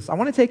Jesus. I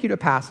want to take you to a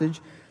passage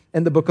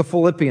in the book of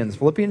Philippians.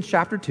 Philippians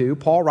chapter 2,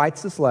 Paul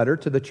writes this letter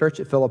to the church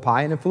at Philippi.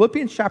 And in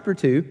Philippians chapter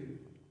 2,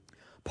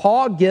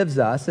 Paul gives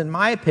us, in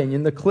my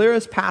opinion, the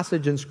clearest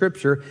passage in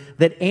Scripture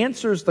that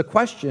answers the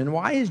question,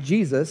 why is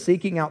Jesus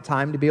seeking out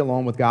time to be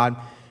alone with God,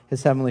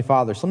 His Heavenly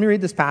Father? So let me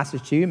read this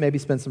passage to you, maybe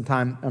spend some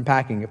time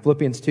unpacking it.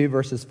 Philippians 2,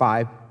 verses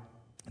 5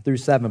 through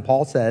 7,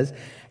 Paul says,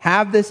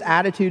 "Have this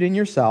attitude in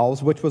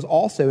yourselves, which was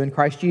also in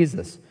Christ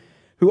Jesus,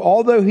 who,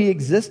 although he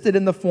existed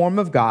in the form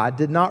of God,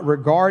 did not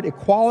regard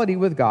equality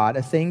with God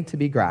a thing to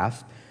be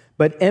grasped,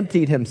 but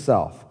emptied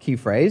himself," key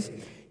phrase,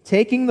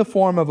 "taking the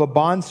form of a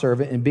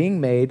bondservant and being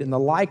made in the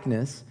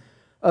likeness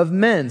of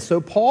men."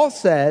 So Paul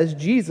says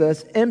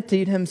Jesus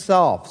emptied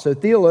himself. So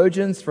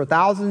theologians for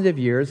thousands of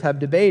years have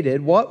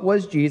debated, what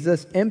was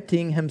Jesus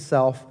emptying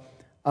himself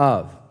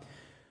of?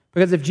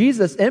 Because if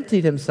Jesus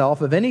emptied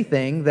himself of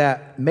anything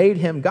that made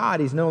him God,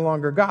 he's no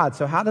longer God.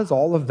 So how does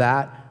all of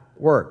that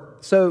work?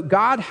 So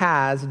God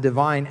has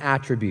divine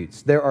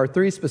attributes. There are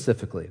 3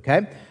 specifically,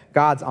 okay?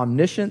 God's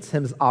omniscience,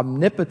 his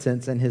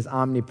omnipotence, and his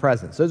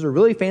omnipresence. Those are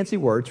really fancy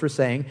words for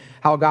saying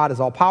how God is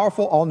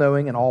all-powerful,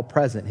 all-knowing, and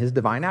all-present, his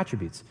divine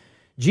attributes.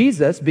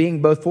 Jesus,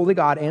 being both fully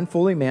God and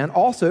fully man,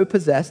 also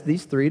possessed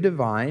these 3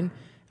 divine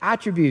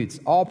attributes: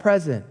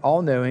 all-present,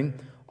 all-knowing,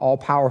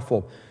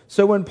 all-powerful.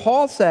 So when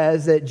Paul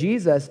says that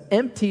Jesus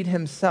emptied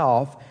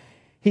himself,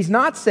 he's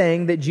not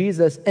saying that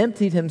Jesus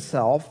emptied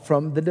himself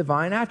from the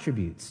divine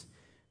attributes.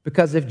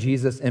 Because if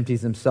Jesus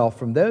empties himself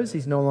from those,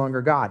 he's no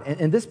longer God.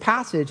 And this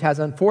passage has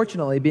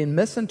unfortunately been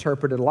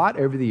misinterpreted a lot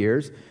over the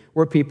years,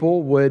 where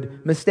people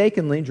would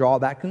mistakenly draw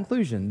that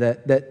conclusion,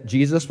 that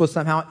Jesus was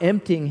somehow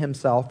emptying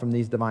himself from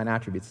these divine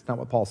attributes. That's not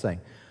what Paul's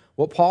saying.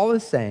 What Paul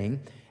is saying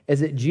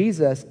is that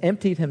Jesus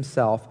emptied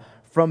himself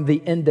from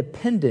the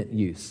independent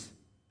use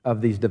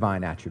of these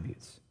divine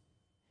attributes.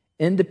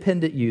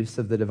 Independent use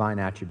of the divine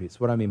attributes.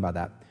 What do I mean by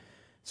that?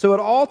 So at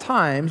all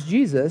times,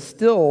 Jesus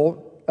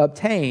still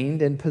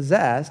obtained and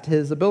possessed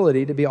his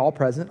ability to be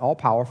all-present,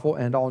 all-powerful,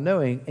 and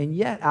all-knowing, and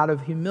yet out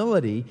of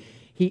humility,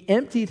 he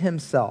emptied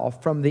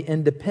himself from the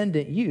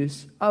independent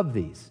use of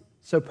these.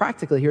 So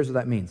practically, here's what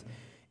that means.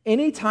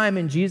 Anytime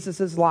in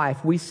Jesus'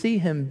 life we see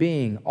him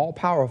being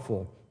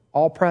all-powerful,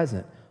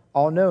 all-present,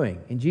 all-knowing,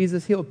 and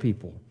Jesus healed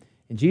people,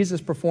 and Jesus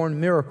performed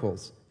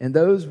miracles, and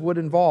those would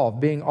involve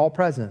being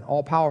all-present,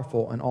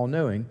 all-powerful, and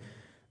all-knowing,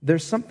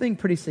 there's something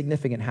pretty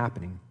significant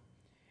happening.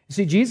 You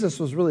see, Jesus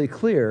was really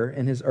clear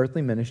in his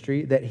earthly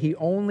ministry that he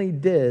only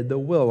did the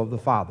will of the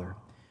Father.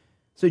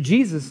 So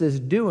Jesus is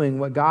doing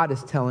what God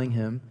is telling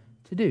him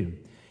to do.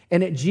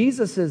 And at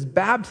Jesus'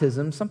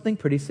 baptism, something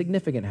pretty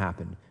significant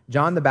happened.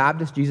 John the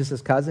Baptist,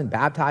 Jesus' cousin,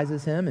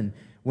 baptizes him, and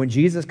when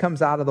Jesus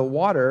comes out of the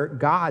water,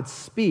 God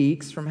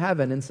speaks from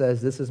heaven and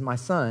says, "This is my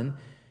Son,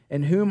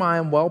 in whom I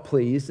am well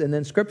pleased." And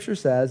then Scripture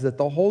says that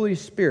the Holy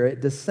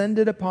Spirit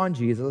descended upon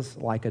Jesus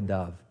like a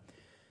dove.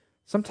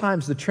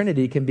 Sometimes the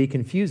Trinity can be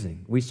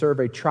confusing. We serve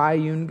a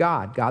triune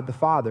God, God the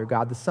Father,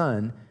 God the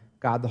Son,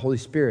 God the Holy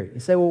Spirit. You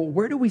say, well,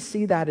 where do we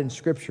see that in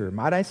Scripture?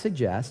 Might I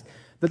suggest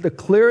that the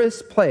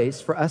clearest place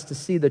for us to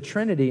see the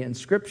Trinity in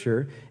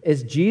Scripture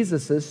is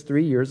Jesus'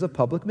 3 years of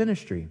public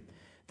ministry.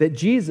 That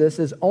Jesus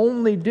is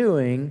only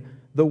doing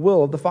the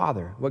will of the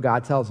Father, what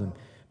God tells him.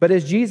 But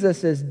as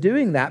Jesus is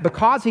doing that,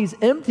 because he's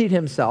emptied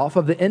himself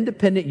of the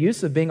independent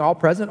use of being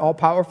all-present,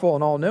 all-powerful,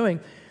 and all-knowing,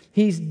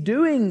 he's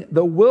doing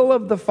the will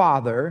of the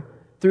Father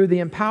through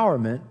the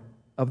empowerment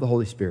of the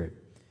Holy Spirit.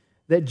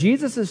 That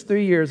Jesus'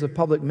 3 years of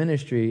public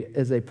ministry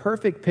is a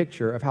perfect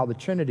picture of how the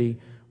Trinity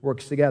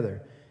works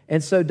together.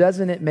 And so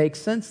doesn't it make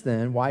sense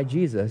then why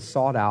Jesus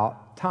sought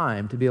out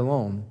time to be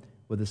alone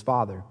with his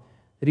Father?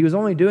 That he was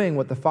only doing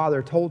what the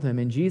Father told him,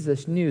 and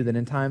Jesus knew that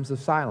in times of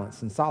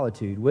silence and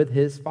solitude with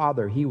his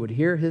Father, he would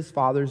hear his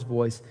Father's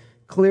voice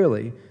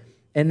clearly,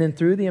 and then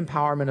through the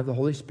empowerment of the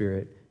Holy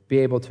Spirit, be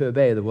able to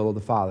obey the will of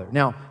the Father.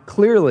 Now,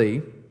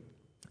 clearly,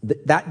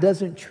 that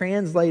doesn't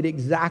translate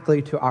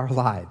exactly to our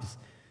lives.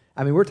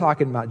 I mean, we're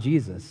talking about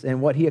Jesus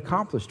and what he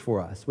accomplished for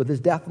us with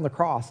his death on the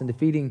cross and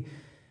defeating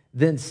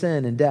then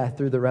sin and death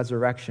through the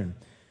resurrection.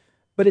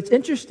 But it's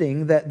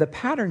interesting that the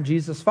pattern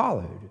Jesus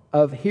followed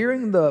of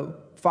hearing the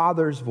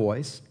Father's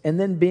voice and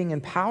then being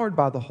empowered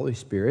by the Holy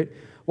Spirit,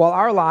 while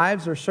our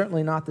lives are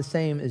certainly not the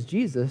same as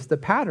Jesus, the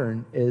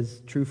pattern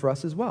is true for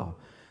us as well.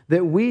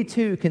 That we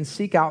too can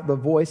seek out the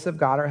voice of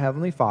God, our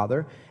Heavenly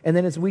Father, and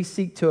then as we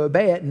seek to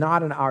obey it,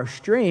 not in our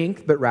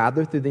strength, but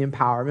rather through the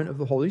empowerment of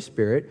the Holy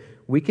Spirit,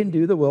 we can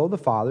do the will of the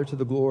Father to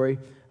the glory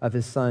of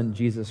his Son,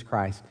 Jesus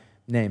Christ's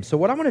name. So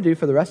what I want to do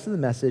for the rest of the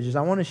message is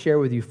I want to share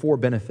with you 4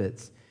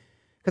 benefits.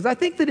 Because I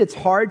think that it's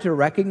hard to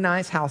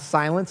recognize how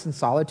silence and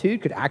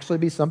solitude could actually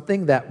be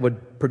something that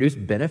would produce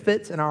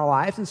benefits in our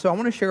lives. And so I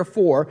want to share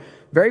 4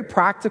 very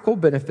practical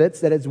benefits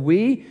that as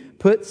we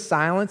put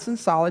silence and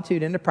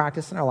solitude into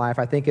practice in our life,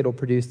 I think it'll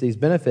produce these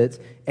benefits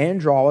and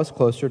draw us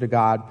closer to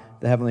God,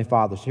 the Heavenly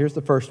Father. So here's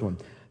the first one.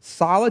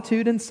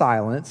 Solitude and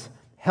silence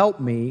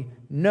help me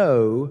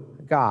know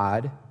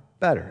God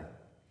better.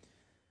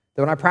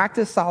 That when I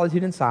practice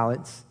solitude and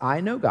silence,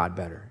 I know God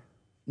better.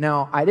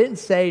 Now, I didn't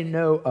say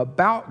know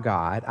about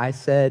God. I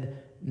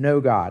said know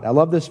God. I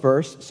love this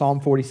verse, Psalm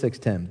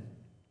 46:10.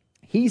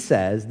 He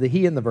says, the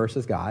he in the verse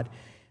is God.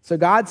 So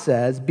God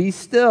says, "Be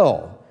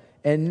still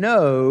and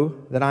know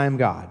that I am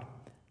God.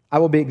 I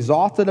will be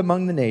exalted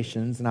among the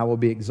nations, and I will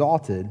be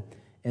exalted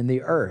in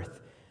the earth."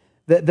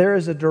 that there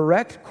is a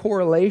direct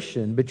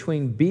correlation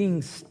between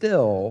being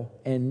still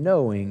and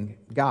knowing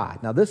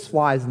God. Now, this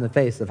flies in the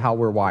face of how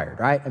we're wired,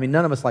 right? I mean,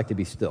 none of us like to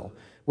be still.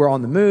 We're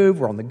on the move,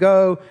 we're on the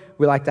go.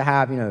 We like to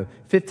have,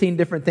 15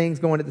 different things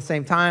going at the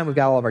same time. We've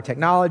got all of our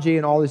technology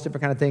and all these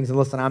different kind of things. And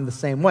listen, I'm the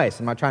same way. So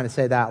I'm not trying to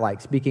say that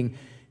like speaking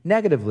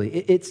negatively.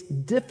 It's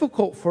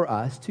difficult for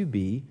us to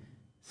be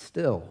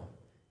still.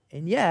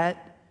 And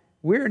yet,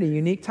 we're in a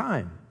unique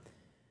time.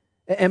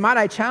 And might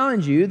I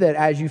challenge you that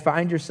as you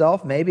find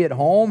yourself maybe at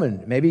home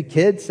and maybe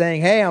kids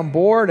saying, hey, I'm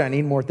bored, I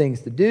need more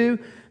things to do,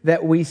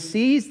 that we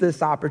seize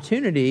this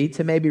opportunity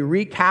to maybe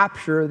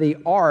recapture the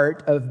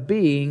art of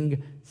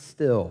being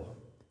still,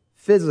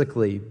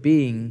 physically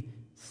being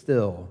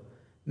still,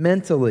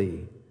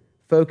 mentally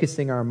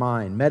focusing our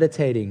mind,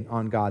 meditating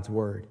on God's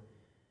word,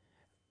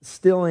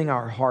 stilling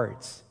our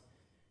hearts.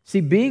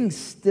 See, being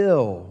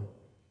still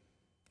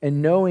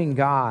and knowing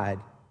God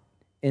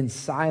in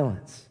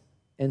silence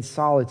and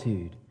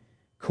solitude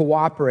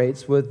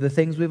cooperates with the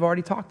things we've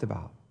already talked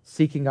about,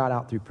 seeking God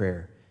out through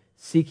prayer,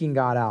 seeking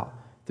God out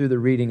through the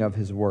reading of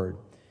his word.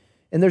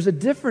 And there's a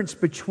difference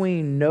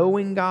between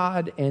knowing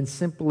God and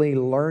simply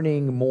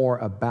learning more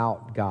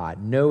about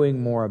God,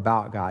 knowing more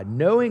about God.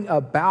 Knowing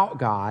about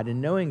God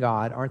and knowing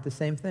God aren't the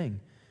same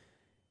thing.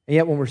 And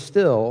yet when we're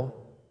still,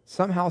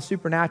 somehow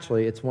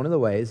supernaturally, it's one of the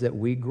ways that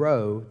we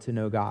grow to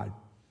know God.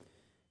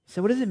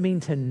 So what does it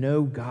mean to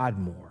know God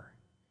more?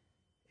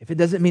 If it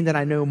doesn't mean that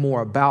I know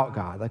more about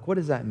God, like what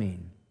does that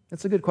mean?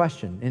 That's a good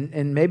question.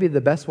 And maybe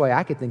the best way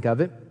I could think of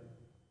it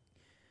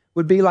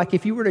would be like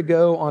if you were to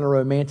go on a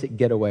romantic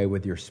getaway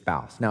with your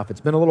spouse. Now, if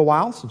it's been a little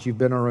while since you've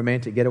been on a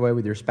romantic getaway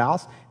with your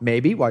spouse,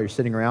 maybe while you're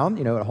sitting around,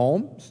 at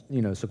home,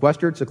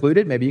 sequestered,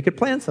 secluded, maybe you could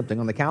plan something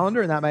on the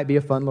calendar, and that might be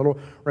a fun little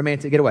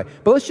romantic getaway.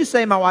 But let's just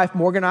say my wife,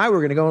 Morgan, and I, we're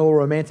going to go on a little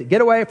romantic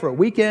getaway for a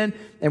weekend,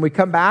 and we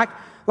come back,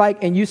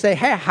 and you say,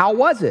 hey, how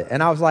was it?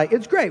 And I was like,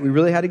 it's great. We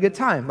really had a good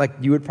time.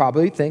 You would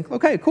probably think,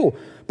 okay, cool.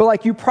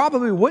 But you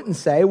probably wouldn't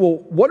say, well,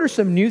 what are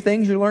some new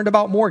things you learned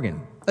about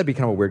Morgan? That'd be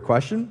kind of a weird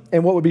question.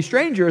 And what would be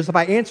stranger is if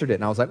I answered it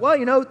and I was like,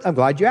 well, I'm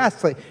glad you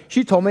asked.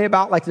 She told me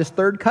about this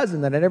third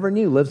cousin that I never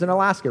knew lives in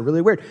Alaska.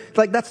 Really weird.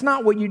 It's that's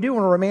not what you do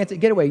on a romantic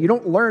getaway. You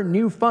don't learn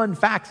new fun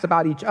facts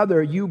about each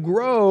other. You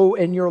grow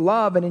in your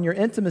love and in your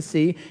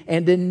intimacy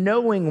and in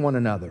knowing one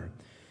another.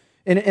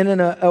 And in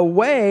a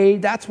way,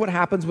 that's what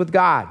happens with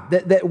God.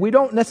 That we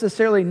don't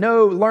necessarily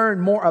learn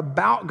more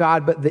about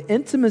God, but the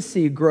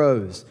intimacy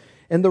grows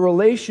and the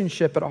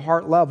relationship at a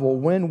heart level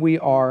when we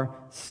are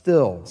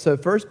still. So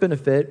first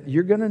benefit,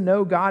 you're going to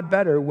know God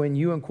better when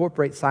you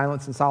incorporate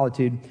silence and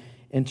solitude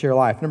into your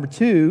life. Number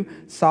two,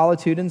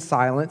 solitude and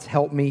silence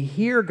help me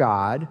hear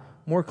God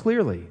more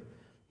clearly.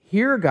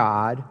 Hear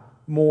God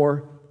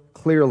more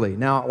clearly.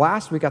 Now,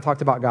 last week I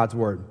talked about God's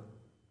word.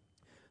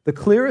 The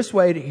clearest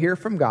way to hear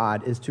from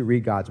God is to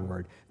read God's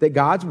word. That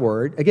God's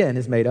word, again,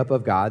 is made up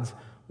of God's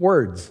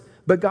words.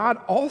 But God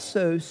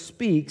also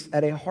speaks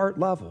at a heart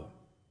level.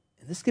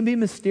 And this can be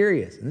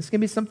mysterious, and this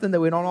can be something that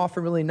we don't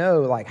often really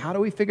know. How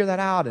do we figure that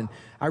out? And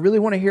I really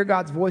want to hear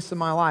God's voice in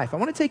my life. I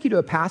want to take you to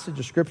a passage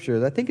of Scripture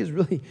that I think is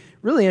really,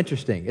 really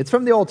interesting. It's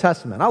from the Old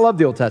Testament. I love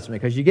the Old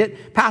Testament because you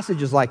get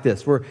passages like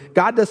this where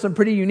God does some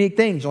pretty unique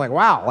things. You're like,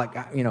 wow,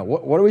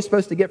 what are we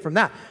supposed to get from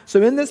that?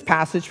 So in this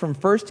passage from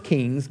 1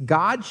 Kings,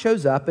 God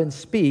shows up and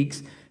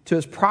speaks to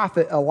his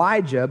prophet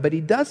Elijah, but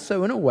he does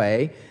so in a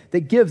way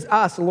that gives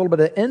us a little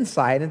bit of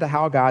insight into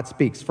how God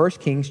speaks. 1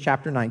 Kings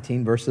chapter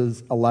 19,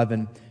 verses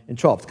 11 and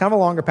 12. It's kind of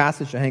a longer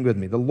passage, so hang with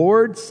me. The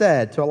Lord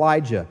said to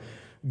Elijah,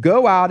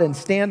 go out and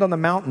stand on the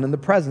mountain in the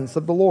presence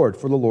of the Lord,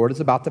 for the Lord is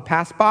about to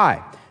pass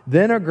by.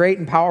 Then a great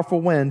and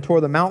powerful wind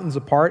tore the mountains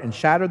apart and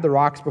shattered the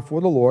rocks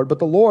before the Lord, but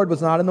the Lord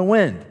was not in the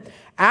wind.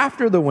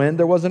 After the wind,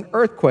 there was an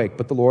earthquake,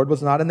 but the Lord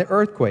was not in the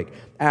earthquake.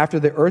 After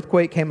the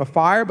earthquake came a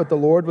fire, but the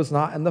Lord was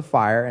not in the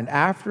fire. And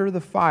after the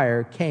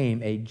fire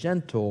came a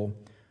gentle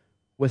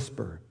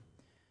whisper.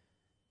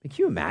 Can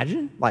you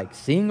imagine,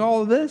 seeing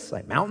all of this?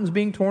 Mountains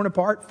being torn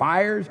apart,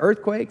 fires,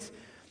 earthquakes.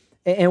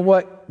 And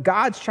what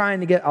God's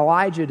trying to get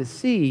Elijah to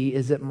see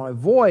is that my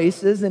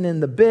voice isn't in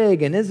the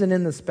big and isn't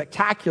in the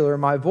spectacular.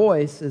 My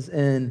voice is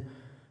in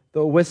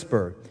the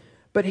whisper.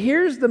 But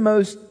here's the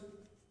most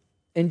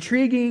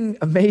intriguing,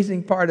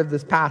 amazing part of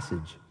this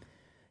passage.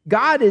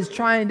 God is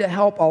trying to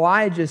help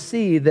Elijah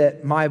see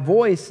that my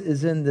voice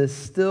is in this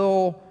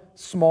still,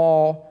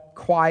 small,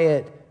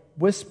 quiet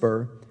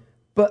whisper,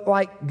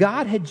 but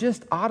God had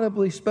just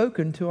audibly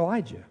spoken to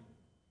Elijah.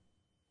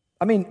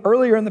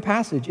 Earlier in the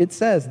passage, it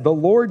says, the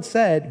Lord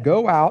said,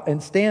 go out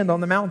and stand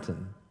on the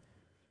mountain.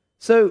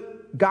 So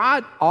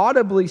God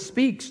audibly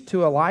speaks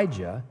to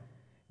Elijah.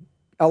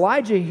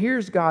 Elijah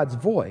hears God's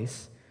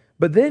voice.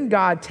 But then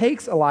God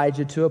takes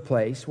Elijah to a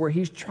place where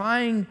he's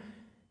trying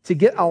to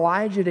get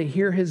Elijah to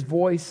hear his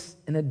voice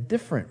in a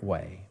different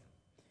way.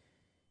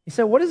 You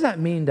say, what does that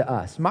mean to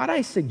us? Might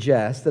I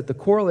suggest that the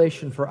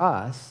correlation for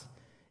us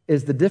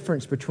is the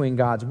difference between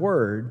God's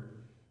word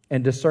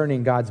and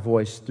discerning God's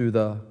voice through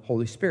the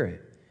Holy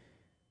Spirit?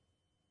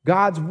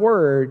 God's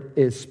word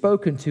is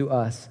spoken to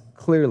us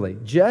clearly,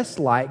 just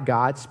like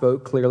God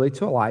spoke clearly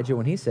to Elijah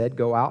when he said,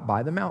 go out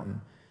by the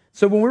mountain.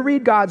 So when we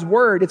read God's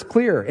word, it's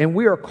clear, and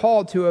we are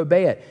called to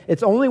obey it.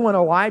 It's only when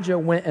Elijah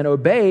went and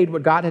obeyed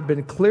what God had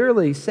been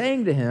clearly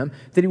saying to him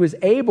that he was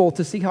able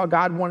to see how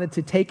God wanted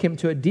to take him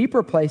to a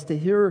deeper place to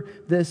hear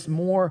this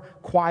more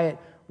quiet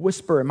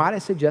whisper. And might I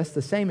suggest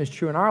the same is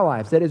true in our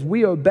lives, that as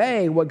we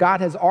obey what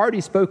God has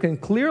already spoken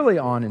clearly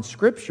on in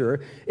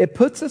Scripture, it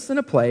puts us in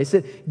a place,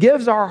 it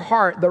gives our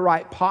heart the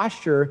right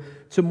posture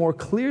to more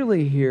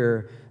clearly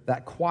hear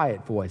that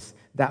quiet voice,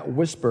 that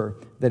whisper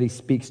that he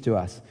speaks to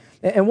us.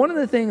 And one of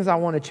the things I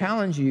want to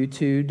challenge you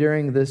to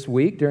during this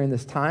week, during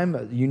this time,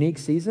 a unique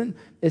season,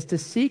 is to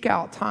seek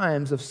out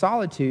times of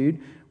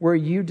solitude where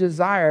you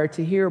desire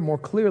to hear more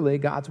clearly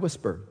God's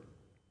whisper.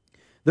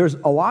 There's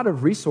a lot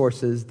of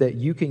resources that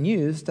you can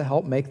use to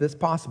help make this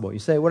possible. You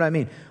say, what do I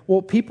mean?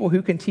 Well, people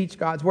who can teach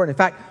God's word. In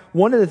fact,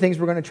 one of the things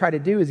we're going to try to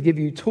do is give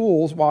you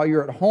tools while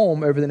you're at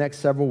home over the next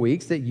several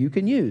weeks that you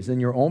can use in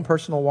your own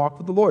personal walk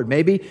with the Lord.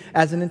 Maybe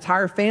as an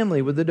entire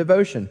family with the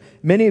devotion.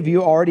 Many of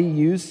you already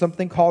use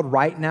something called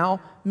Right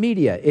Now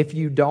Media. If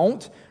you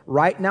don't,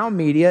 Right Now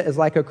Media is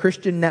like a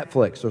Christian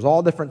Netflix. There's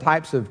all different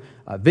types of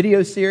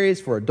video series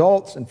for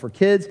adults and for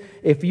kids.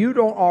 If you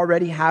don't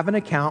already have an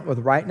account with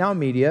Right Now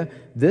Media,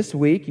 this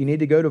week you need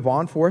to go to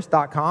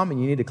vaughnforest.com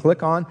and you need to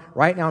click on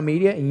Right Now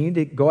Media and you need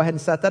to go ahead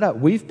and set that up.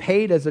 We've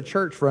paid as a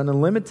church for an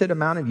unlimited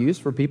amount of use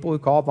for people who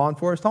call Vaughn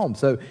Forest home.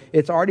 So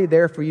it's already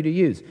there for you to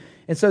use.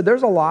 And so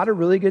there's a lot of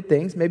really good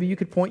things. Maybe you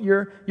could point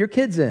your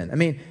kids in. I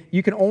mean,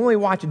 you can only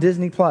watch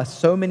Disney Plus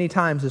so many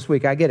times this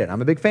week. I get it.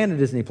 I'm a big fan of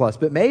Disney Plus.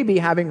 But maybe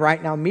having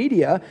Right Now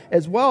Media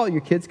as well,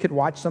 your kids could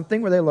watch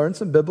something where they learn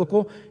some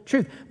biblical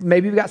truth.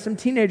 Maybe you've got some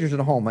teenagers at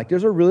home. Like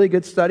there's a really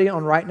good study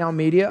on Right Now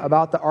Media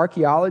about the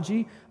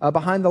archaeology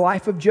behind the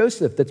life of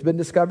Joseph that's been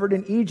discovered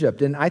in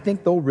Egypt. And I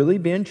think they'll really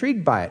be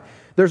intrigued by it.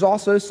 There's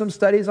also some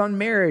studies on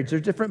marriage.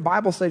 There's different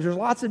Bible studies. There's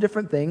lots of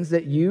different things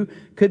that you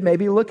could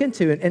maybe look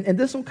into. And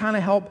this will kind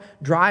of help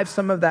drive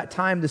some of that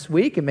time this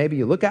week. And maybe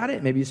you look at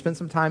it. Maybe you spend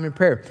some time in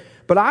prayer.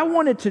 But I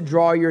wanted to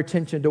draw your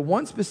attention to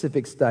one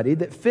specific study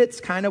that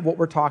fits kind of what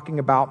we're talking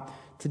about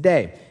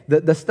today.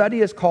 The study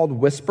is called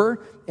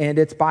Whisper, and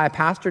it's by a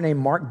pastor named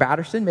Mark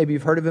Batterson. Maybe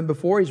you've heard of him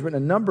before. He's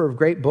written a number of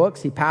great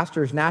books. He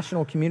pastors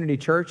National Community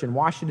Church in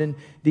Washington,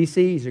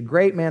 D.C. He's a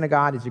great man of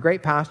God. He's a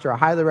great pastor. I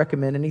highly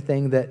recommend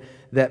anything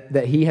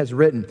that he has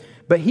written.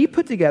 But he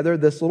put together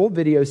this little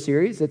video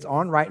series that's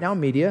on Right Now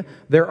Media.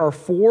 There are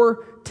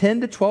 4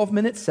 10 to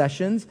 12-minute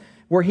sessions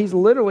where he's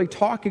literally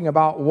talking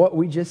about what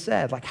we just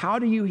said. Like, how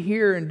do you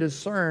hear and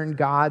discern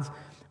God's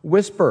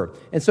whisper?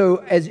 And so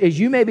as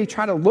you maybe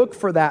try to look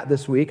for that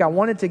this week, I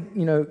wanted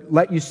to,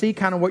 let you see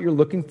kind of what you're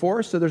looking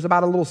for. So there's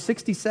about a little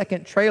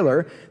 60-second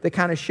trailer that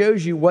kind of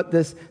shows you what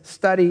this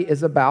study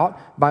is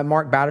about by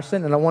Mark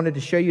Batterson. And I wanted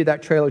to show you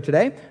that trailer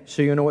today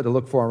so you know what to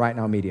look for on Right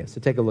Now Media. So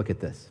take a look at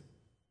this.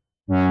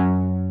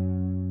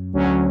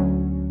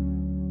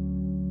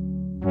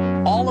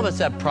 All of us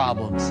have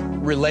problems,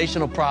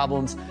 relational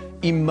problems,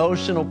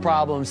 emotional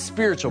problems,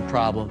 spiritual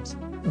problems.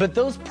 But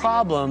those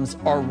problems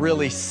are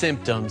really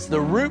symptoms.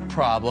 The root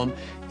problem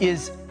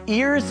is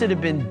ears that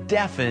have been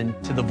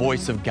deafened to the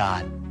voice of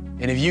God.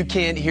 And if you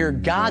can't hear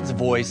God's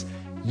voice,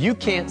 you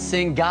can't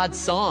sing God's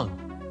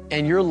song,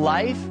 and your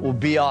life will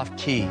be off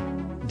key.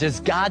 Does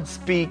God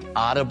speak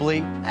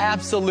audibly?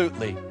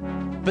 Absolutely.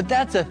 But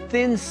that's a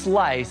thin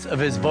slice of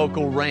his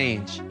vocal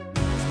range.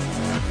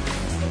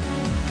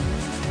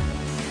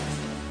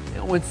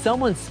 When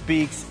someone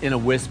speaks in a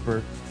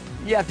whisper,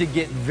 you have to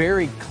get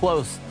very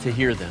close to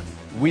hear them.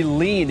 We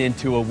lean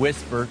into a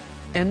whisper,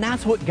 and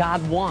that's what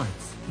God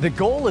wants. The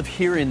goal of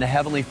hearing the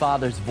Heavenly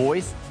Father's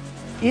voice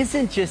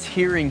isn't just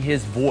hearing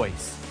his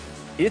voice.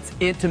 It's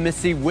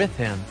intimacy with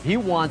him. He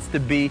wants to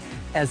be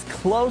as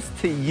close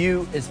to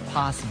you as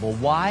possible.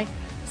 Why?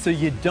 So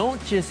you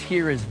don't just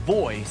hear his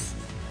voice,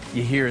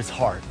 you hear his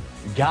heart.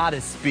 God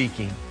is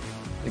speaking.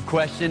 The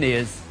question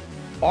is,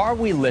 are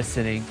we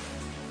listening,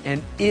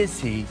 and is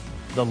he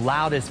the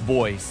loudest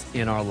voice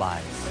in our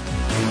lives?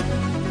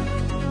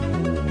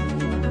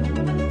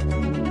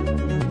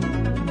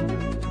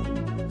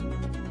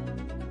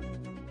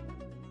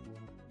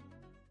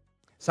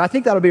 So I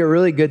think that'll be a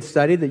really good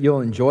study that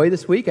you'll enjoy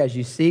this week as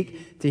you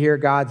seek to hear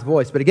God's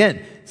voice. But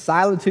again,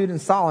 solitude and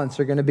silence,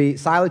 if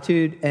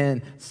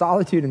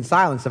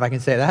I can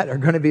say that, are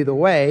going to be the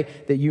way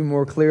that you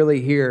more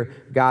clearly hear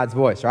God's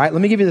voice. All right,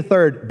 let me give you the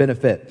third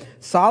benefit.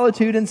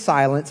 Solitude and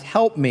silence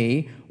help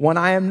me when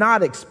I am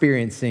not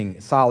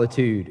experiencing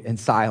solitude and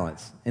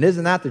silence. And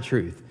isn't that the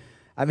truth?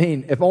 I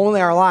mean, if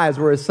only our lives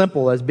were as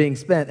simple as being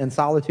spent in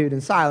solitude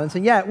and silence.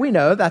 And yet, we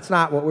know that's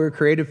not what we were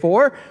created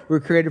for. We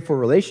were created for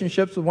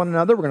relationships with one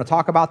another. We're going to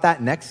talk about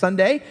that next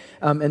Sunday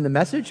in the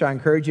message. I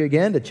encourage you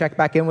again to check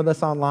back in with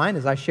us online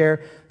as I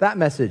share that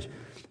message.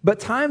 But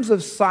times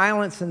of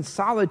silence and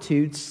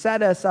solitude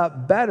set us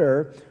up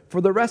better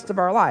for the rest of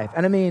our life.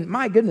 And I mean,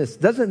 my goodness,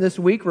 doesn't this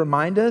week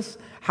remind us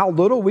how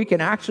little we can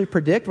actually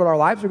predict what our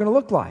lives are going to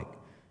look like?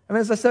 I mean,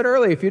 as I said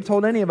earlier, if you'd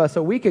told any of us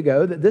a week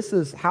ago that this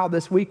is how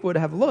this week would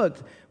have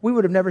looked, we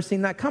would have never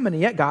seen that coming.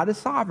 And yet God is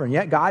sovereign.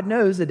 Yet God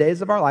knows the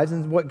days of our lives.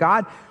 And what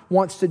God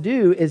wants to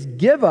do is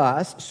give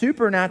us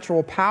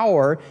supernatural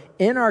power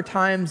in our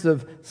times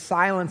of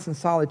silence and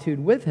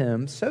solitude with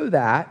him so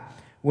that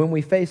when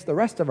we face the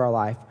rest of our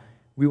life,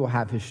 we will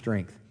have his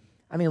strength.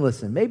 I mean,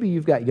 listen, maybe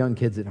you've got young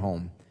kids at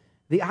home.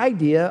 The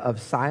idea of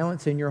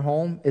silence in your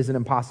home is an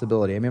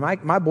impossibility. I mean,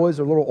 my boys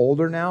are a little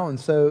older now, and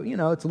so,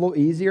 it's a little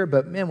easier.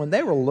 But, man, when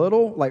they were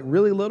little, like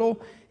really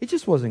little, it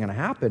just wasn't going to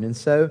happen. And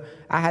so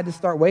I had to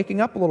start waking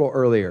up a little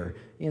earlier,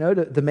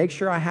 to make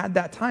sure I had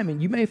that time.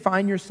 And you may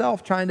find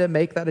yourself trying to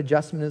make that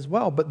adjustment as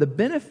well. But the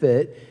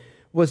benefit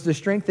was the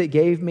strength it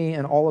gave me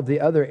in all of the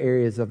other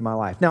areas of my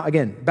life. Now,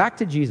 again, back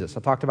to Jesus. I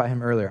talked about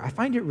him earlier. I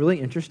find it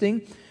really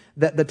interesting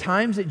that the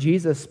times that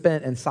Jesus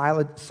spent in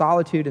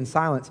solitude and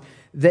silence,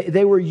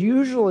 they were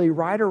usually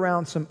right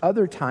around some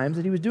other times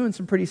that he was doing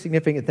some pretty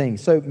significant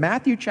things. So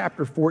Matthew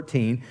chapter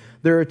 14,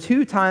 there are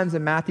 2 times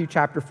in Matthew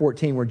chapter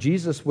 14 where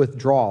Jesus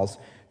withdraws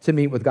to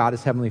meet with God,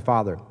 his heavenly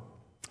Father.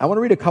 I want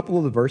to read a couple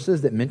of the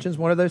verses that mentions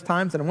one of those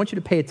times, and I want you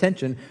to pay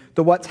attention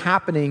to what's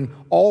happening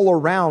all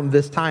around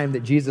this time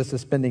that Jesus is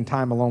spending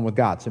time alone with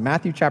God. So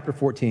Matthew chapter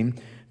 14,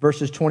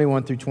 verses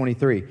 21 through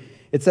 23.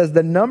 It says,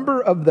 "The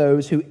number of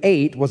those who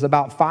ate was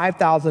about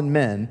 5,000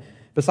 men,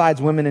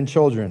 besides women and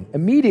children.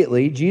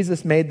 Immediately,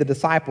 Jesus made the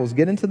disciples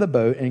get into the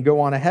boat and go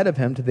on ahead of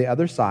him to the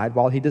other side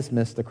while he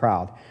dismissed the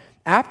crowd.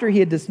 After he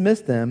had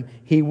dismissed them,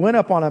 he went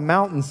up on a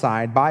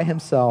mountainside by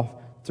himself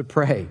to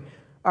pray."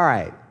 All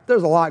right,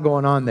 there's a lot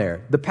going on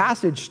there. The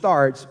passage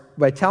starts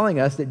by telling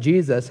us that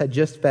Jesus had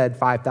just fed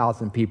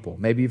 5,000 people.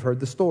 Maybe you've heard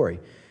the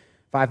story.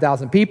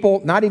 5,000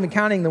 people, not even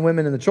counting the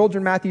women and the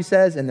children, Matthew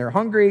says, and they're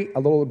hungry. A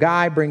little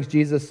guy brings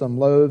Jesus some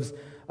loaves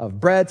of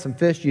bread, some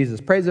fish. Jesus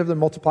prays over them,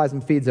 multiplies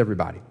them, feeds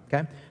everybody.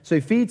 Okay? So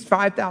he feeds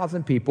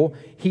 5,000 people.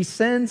 He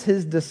sends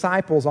his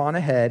disciples on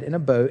ahead in a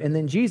boat, and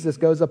then Jesus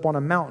goes up on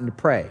a mountain to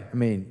pray. I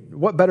mean,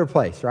 what better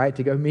place, right,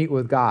 to go meet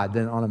with God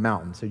than on a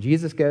mountain? So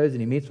Jesus goes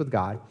and he meets with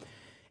God.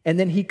 And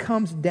then he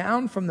comes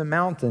down from the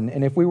mountain,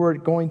 and if we were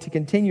going to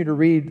continue to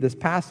read this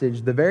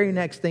passage, the very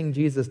next thing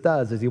Jesus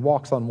does is he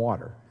walks on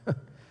water.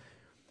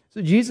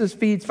 So Jesus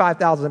feeds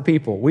 5,000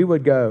 people. We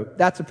would go,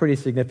 that's a pretty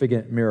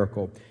significant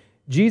miracle.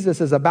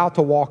 Jesus is about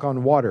to walk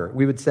on water.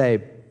 We would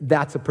say,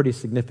 that's a pretty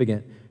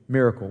significant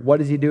miracle. What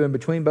does he do in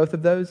between both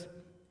of those?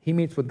 He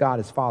meets with God,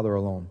 his Father,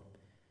 alone.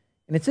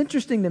 And it's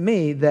interesting to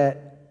me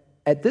that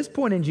at this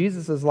point in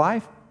Jesus'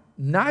 life,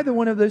 neither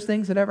one of those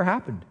things had ever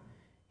happened.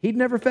 He'd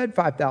never fed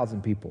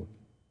 5,000 people.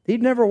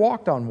 He'd never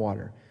walked on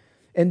water.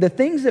 And the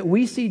things that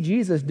we see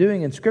Jesus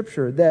doing in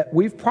Scripture that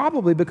we've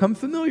probably become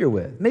familiar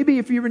with. Maybe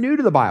if you were new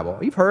to the Bible,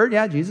 you've heard,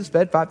 yeah, Jesus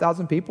fed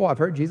 5,000 people. I've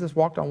heard Jesus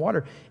walked on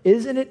water.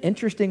 Isn't it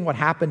interesting what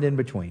happened in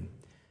between?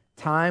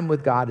 Time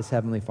with God as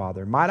Heavenly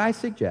Father. Might I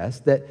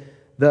suggest that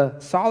the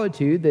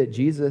solitude that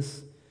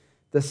Jesus,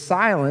 the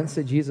silence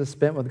that Jesus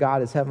spent with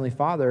God as Heavenly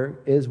Father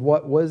is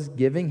what was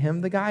giving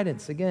him the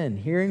guidance. Again,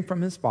 hearing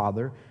from his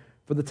Father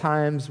for the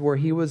times where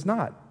he was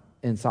not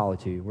in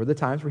solitude, were the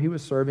times where he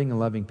was serving and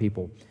loving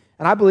people.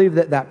 And I believe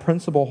that that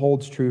principle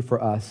holds true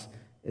for us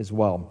as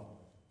well.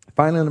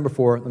 Finally, number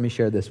 4, let me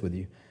share this with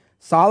you.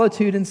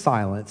 Solitude and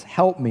silence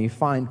help me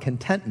find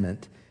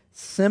contentment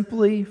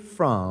simply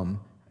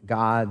from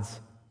God's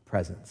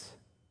presence.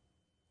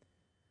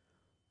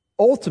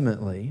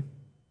 Ultimately,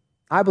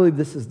 I believe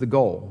this is the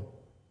goal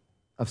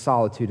of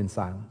solitude and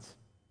silence.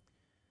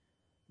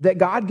 That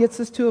God gets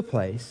us to a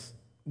place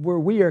where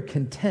we are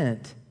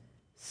content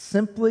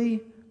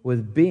simply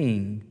with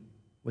being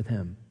with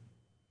him.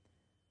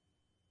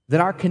 That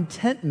our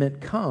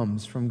contentment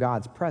comes from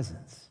God's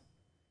presence.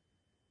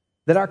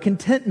 That our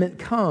contentment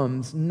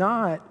comes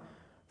not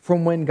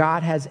from when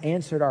God has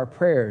answered our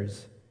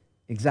prayers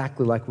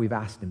exactly like we've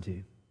asked him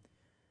to.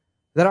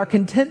 That our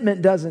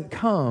contentment doesn't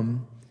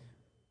come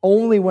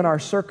only when our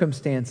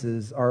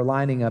circumstances are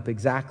lining up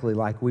exactly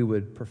like we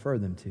would prefer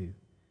them to.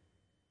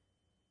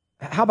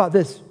 How about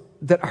this?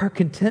 That our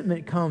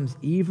contentment comes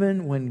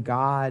even when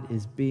God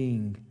is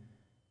being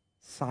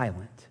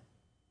silent.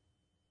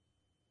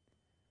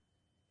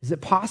 Is it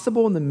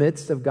possible in the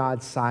midst of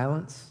God's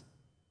silence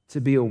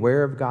to be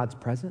aware of God's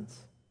presence?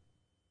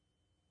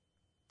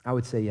 I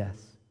would say yes.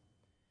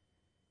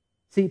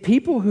 See,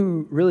 people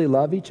who really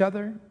love each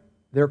other,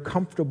 they're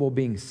comfortable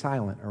being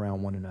silent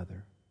around one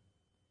another.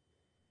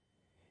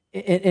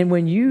 And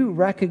when you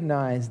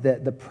recognize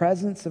that the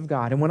presence of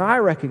God, and when I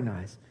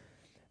recognize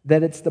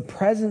that it's the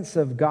presence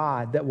of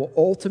God that will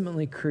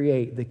ultimately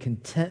create the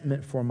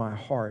contentment for my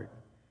heart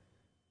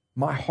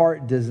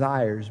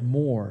desires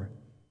more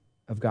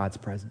of God's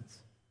presence.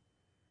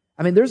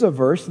 I mean, there's a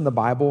verse in the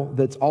Bible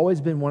that's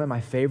always been one of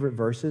my favorite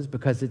verses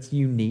because it's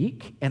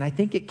unique, and I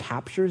think it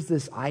captures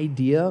this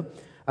idea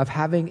of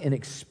having an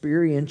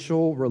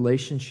experiential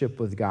relationship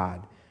with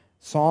God.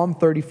 Psalm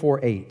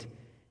 34:8.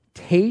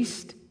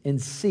 Taste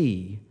and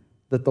see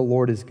that the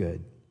Lord is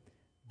good.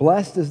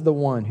 Blessed is the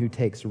one who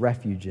takes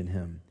refuge in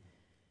him.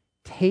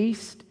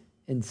 Taste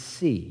and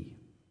see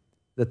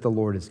that the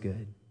Lord is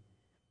good.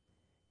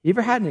 You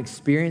ever had an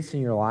experience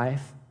in your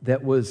life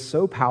that was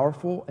so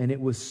powerful and it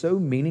was so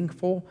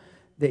meaningful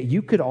that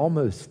you could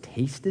almost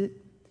taste it?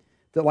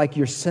 That like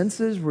your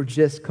senses were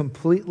just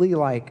completely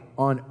like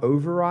on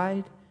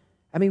override?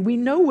 I mean, we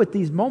know what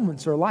these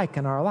moments are like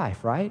in our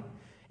life, right?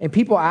 And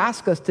people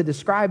ask us to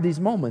describe these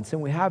moments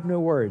and we have no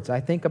words.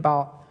 I think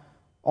about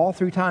all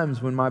 3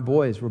 times when my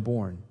boys were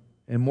born.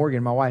 And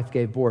Morgan, my wife,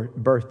 gave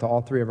birth to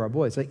all 3 of our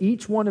boys. Like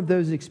each one of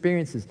those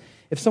experiences,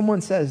 if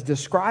someone says,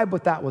 describe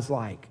what that was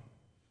like,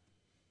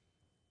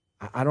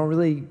 I don't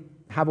really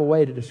have a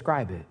way to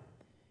describe it.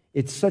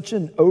 It's such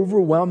an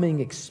overwhelming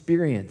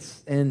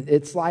experience. And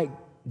it's like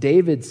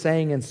David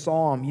saying in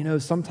Psalm, you know,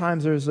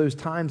 sometimes there's those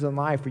times in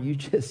life where you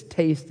just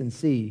taste and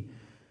see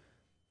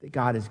that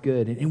God is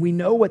good. And we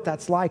know what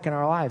that's like in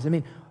our lives. I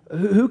mean,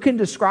 who can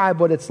describe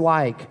what it's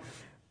like,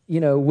 you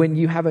know, when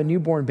you have a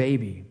newborn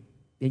baby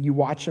and you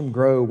watch them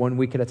grow 1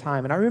 week at a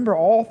time? And I remember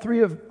all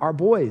 3 of our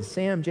boys,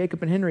 Sam,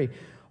 Jacob, and Henry,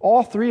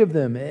 all 3 of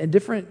them at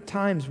different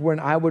times when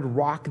I would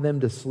rock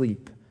them to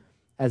sleep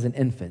as an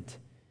infant.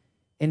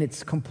 And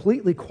it's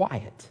completely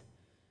quiet.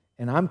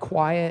 And I'm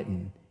quiet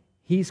and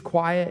he's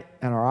quiet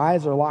and our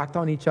eyes are locked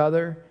on each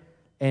other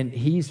and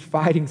he's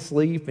fighting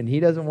sleep and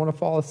he doesn't want to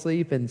fall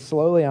asleep. And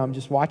slowly I'm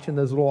just watching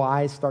those little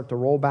eyes start to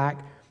roll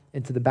back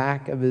into the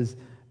back of his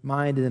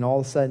mind. And then all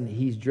of a sudden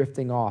he's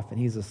drifting off and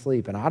he's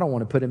asleep. And I don't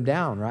want to put him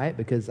down, right?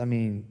 Because I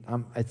mean,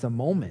 it's a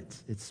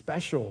moment. It's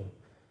special.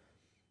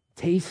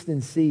 Taste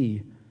and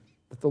see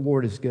that the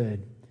Lord is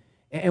good.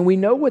 And we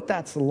know what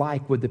that's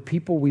like with the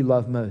people we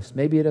love most.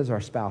 Maybe it is our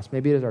spouse.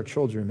 Maybe it is our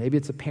children. Maybe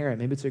it's a parent.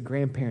 Maybe it's a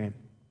grandparent.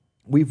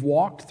 We've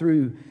walked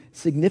through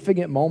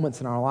significant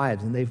moments in our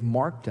lives, and they've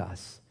marked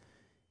us.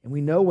 And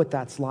we know what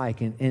that's like.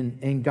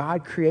 And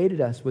God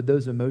created us with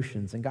those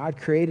emotions, and God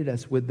created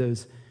us with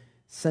those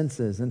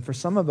senses. And for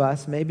some of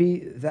us,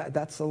 maybe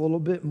that's a little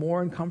bit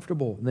more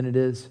uncomfortable than it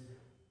is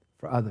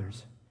for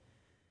others.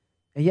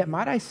 And yet,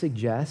 might I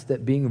suggest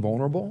that being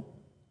vulnerable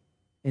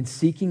and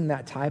seeking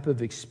that type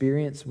of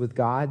experience with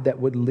God that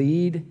would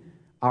lead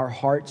our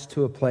hearts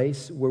to a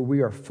place where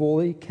we are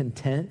fully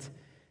content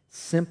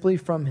simply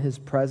from His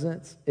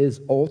presence is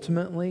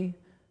ultimately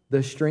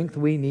the strength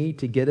we need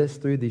to get us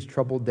through these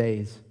troubled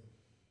days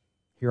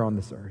here on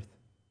this earth.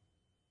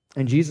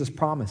 And Jesus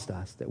promised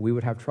us that we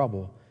would have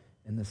trouble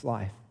in this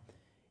life.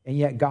 And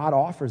yet God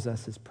offers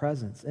us His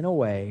presence in a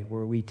way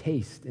where we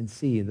taste and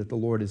see that the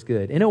Lord is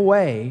good, in a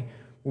way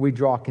where we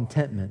draw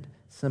contentment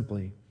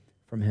simply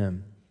from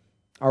Him.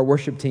 Our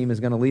worship team is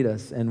going to lead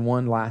us in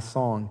one last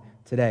song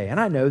today. And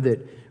I know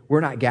that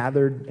we're not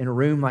gathered in a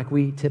room like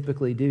we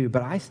typically do,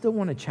 but I still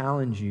want to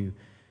challenge you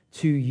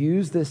to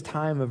use this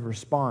time of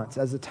response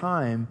as a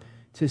time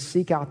to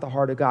seek out the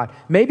heart of God.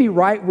 Maybe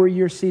right where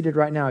you're seated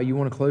right now, you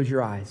want to close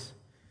your eyes.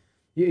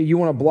 You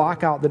want to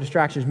block out the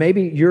distractions.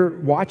 Maybe you're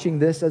watching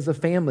this as a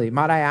family.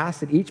 Might I ask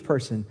that each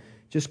person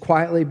just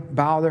quietly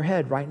bow their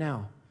head right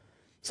now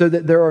so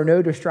that there are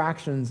no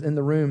distractions in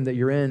the room that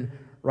you're in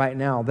right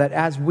now, that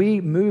as we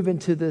move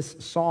into this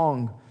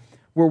song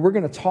where we're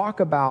going to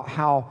talk about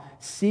how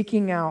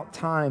seeking out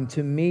time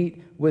to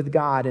meet with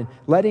God and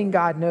letting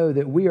God know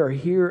that we are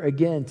here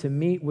again to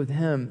meet with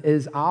Him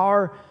is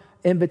our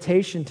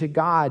invitation to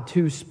God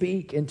to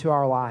speak into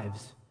our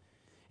lives.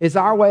 It's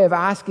our way of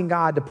asking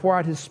God to pour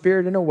out His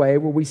Spirit in a way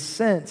where we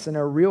sense in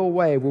a real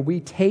way, where we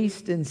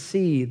taste and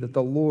see that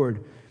the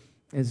Lord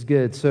is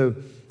good. So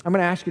I'm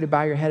going to ask you to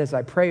bow your head as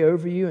I pray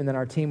over you, and then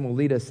our team will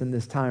lead us in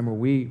this time where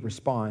we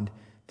respond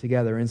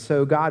together. And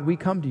so, God, we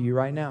come to you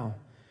right now.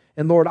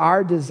 And Lord,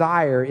 our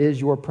desire is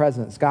your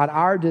presence. God,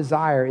 our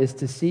desire is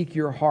to seek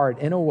your heart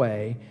in a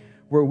way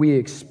where we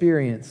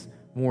experience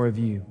more of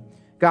you.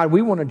 God,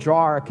 we want to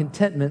draw our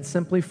contentment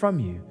simply from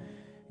you.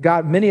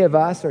 God, many of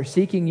us are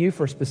seeking you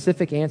for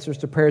specific answers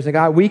to prayers. And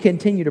God, we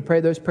continue to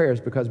pray those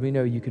prayers because we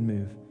know you can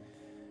move.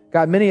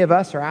 God, many of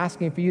us are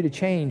asking for you to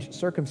change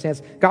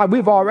circumstance. God,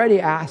 we've already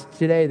asked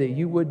today that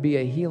you would be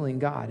a healing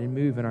God and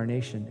move in our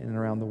nation and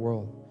around the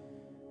world.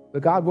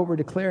 But God, what we're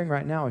declaring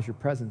right now is your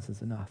presence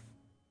is enough.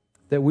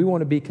 That we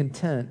want to be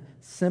content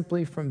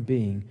simply from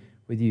being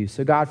with you.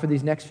 So God, for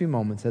these next few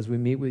moments as we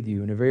meet with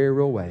you in a very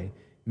real way,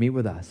 meet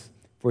with us.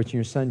 For it's in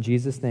your Son,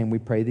 Jesus' name, we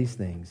pray these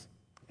things.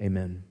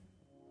 Amen.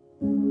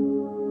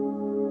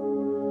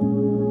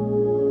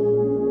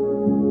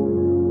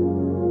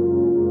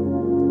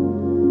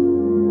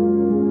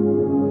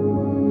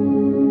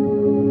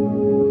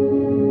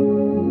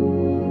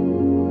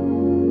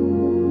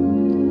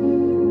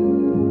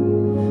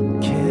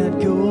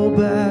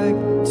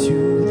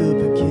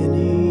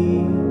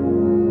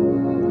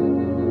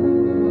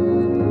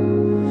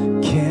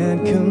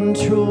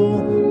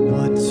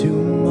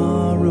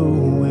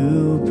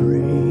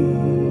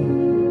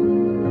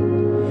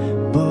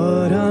 But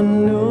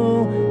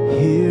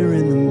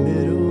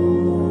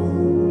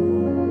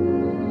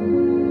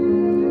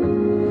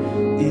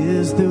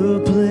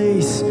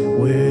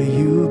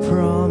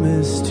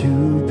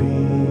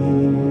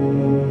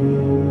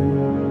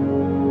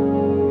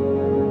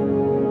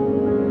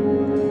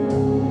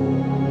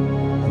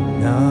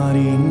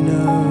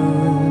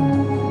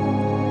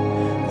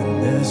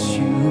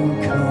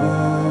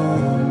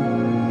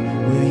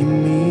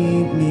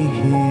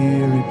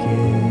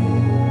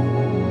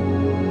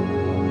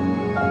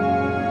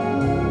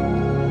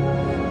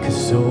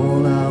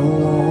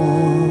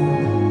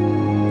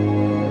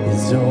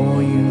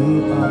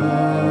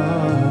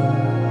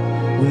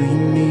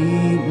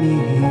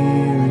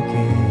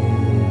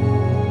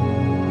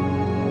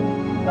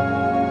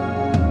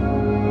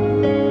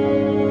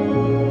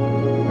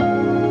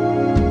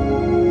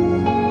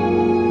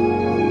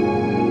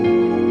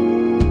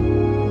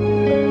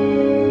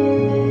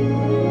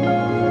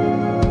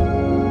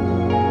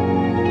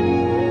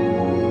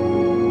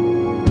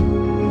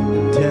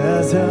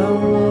as I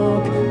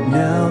walk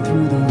now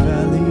through the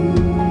valley,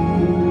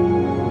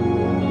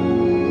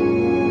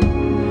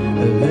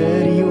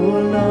 let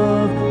your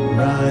love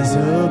rise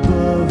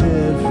above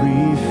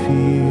every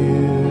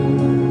fear,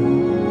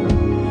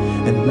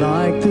 and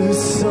like the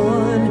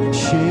sun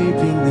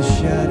shaping the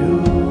shadow,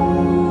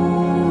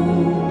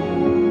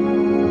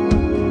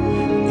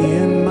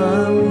 in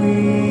my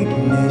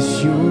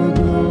weakness your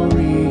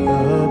glory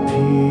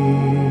appears.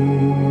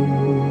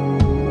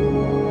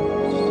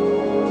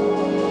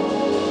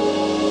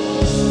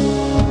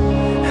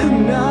 I'm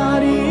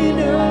not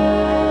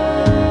enough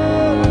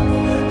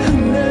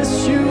unless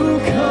you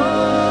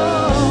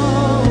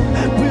come.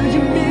 Will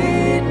you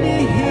meet me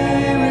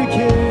here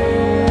again?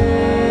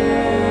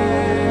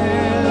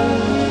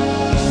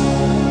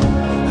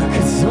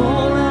 'Cause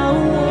all I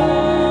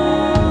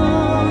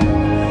want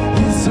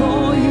is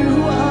all you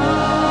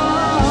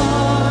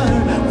are.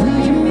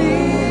 Will you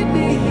meet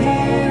me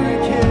here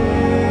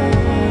again?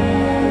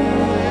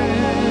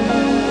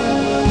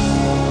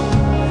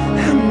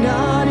 I'm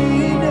not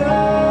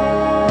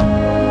enough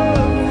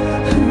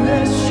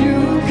unless you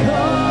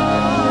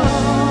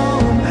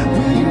come.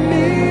 Will you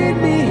meet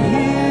me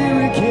here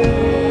again?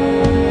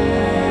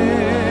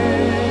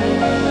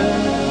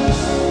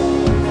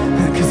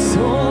 'Cause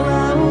all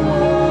I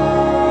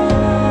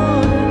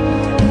want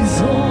is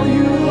all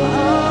you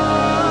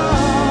are.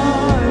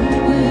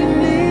 Will you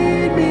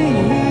meet me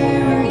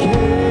here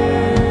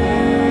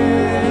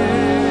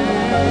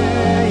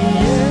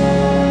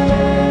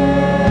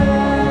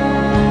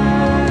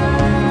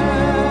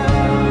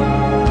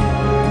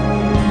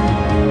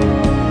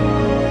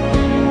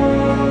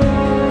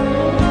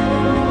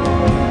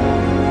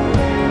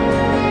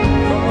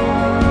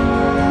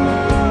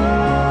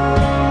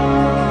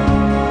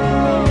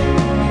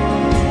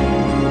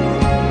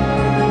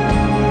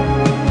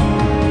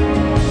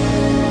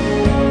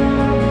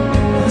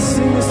Let's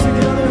sing this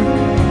together.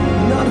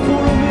 Not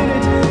for a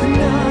minute,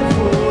 not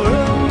for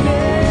a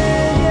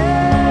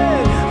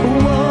minute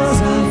was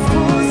I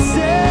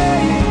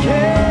forsaken.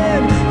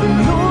 The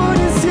Lord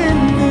is in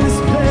this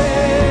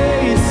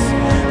place.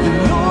 The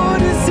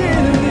Lord is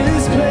in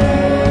this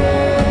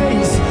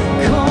place.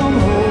 Come,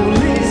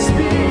 Holy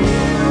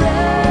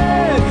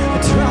Spirit,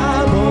 dry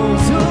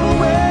bones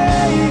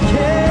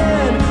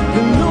awaken.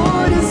 The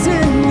Lord is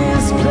in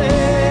this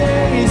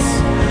place.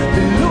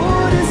 The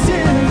Lord is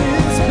in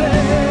this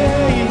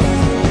place.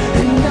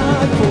 And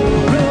not for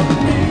a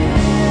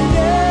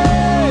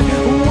minute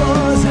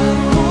was I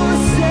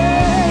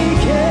forsaken.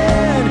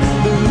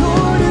 The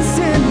Lord is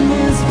in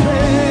this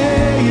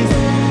place.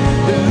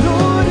 The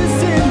Lord is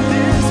in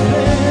this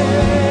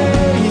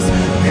place.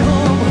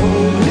 Come,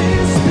 Holy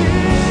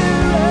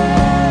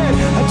Spirit,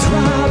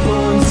 dry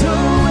bones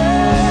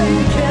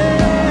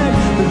awaken.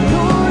 The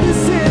Lord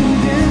is in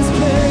this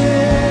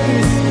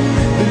place.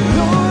 The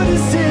Lord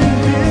is in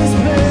this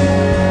place.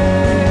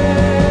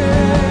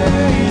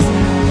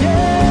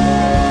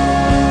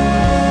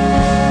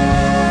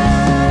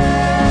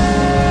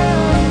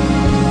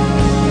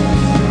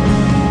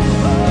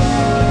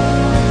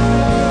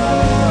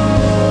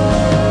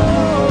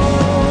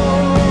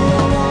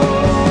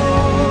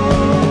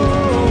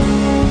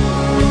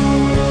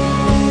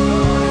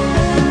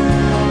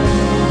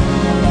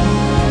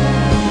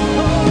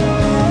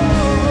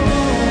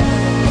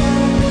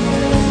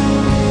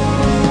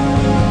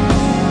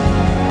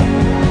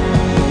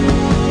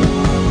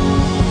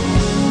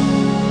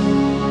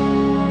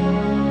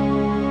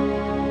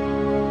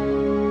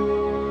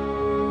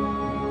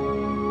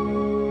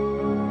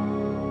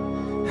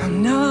 I'm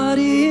not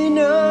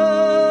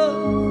enough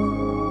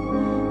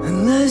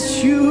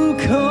unless you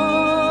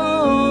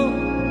come.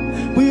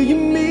 Will you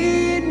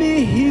meet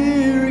me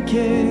here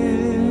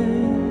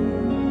again?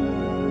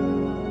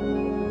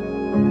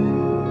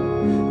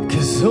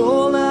 'Cause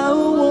all I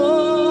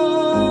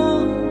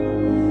want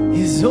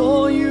is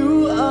all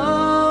you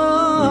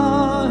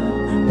are.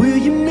 Will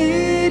you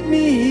meet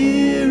me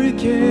here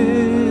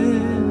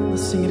again?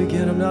 Let's sing it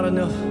again. I'm not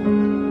enough.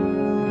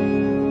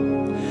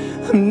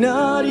 I'm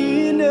not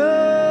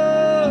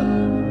enough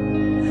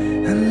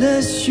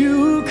unless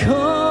you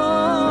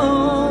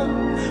come.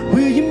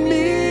 Will you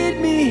meet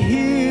me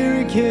here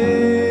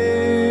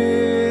again?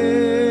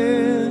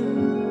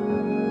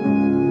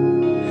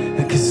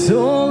 'Cause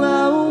all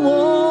I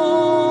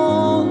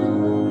want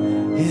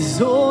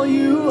is all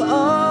you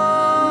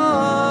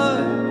are.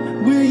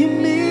 Will you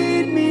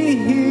meet me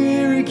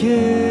here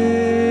again?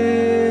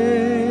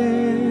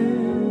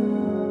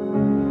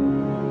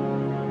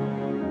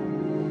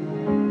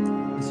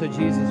 So,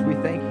 Jesus, we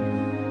thank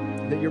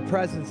you that your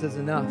presence is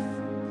enough.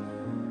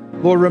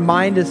 Lord,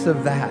 remind us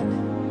of that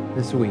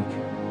this week,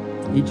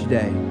 each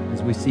day,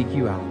 as we seek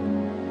you out.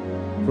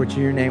 For it's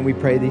in your name we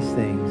pray these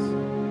things.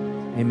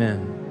 Amen.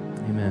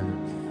 Amen.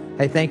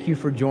 Hey, thank you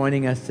for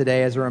joining us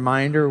today. As a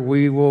reminder,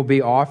 we will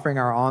be offering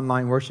our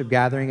online worship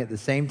gathering at the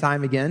same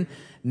time again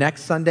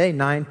next Sunday,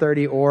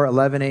 9:30 or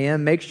 11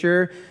 a.m. Make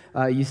sure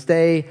you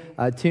stay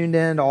tuned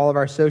in to all of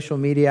our social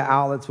media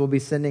outlets. We'll be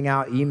sending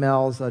out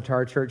emails to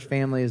our church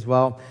family as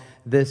well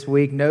this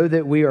week. Know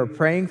that we are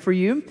praying for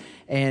you.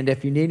 And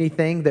if you need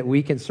anything that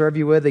we can serve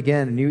you with,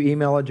 again, a new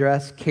email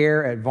address,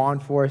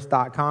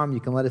 care@vaughnforest.com. You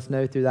can let us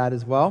know through that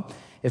as well.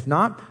 If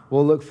not,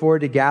 we'll look forward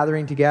to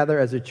gathering together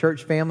as a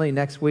church family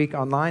next week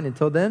online.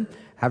 Until then,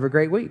 have a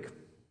great week.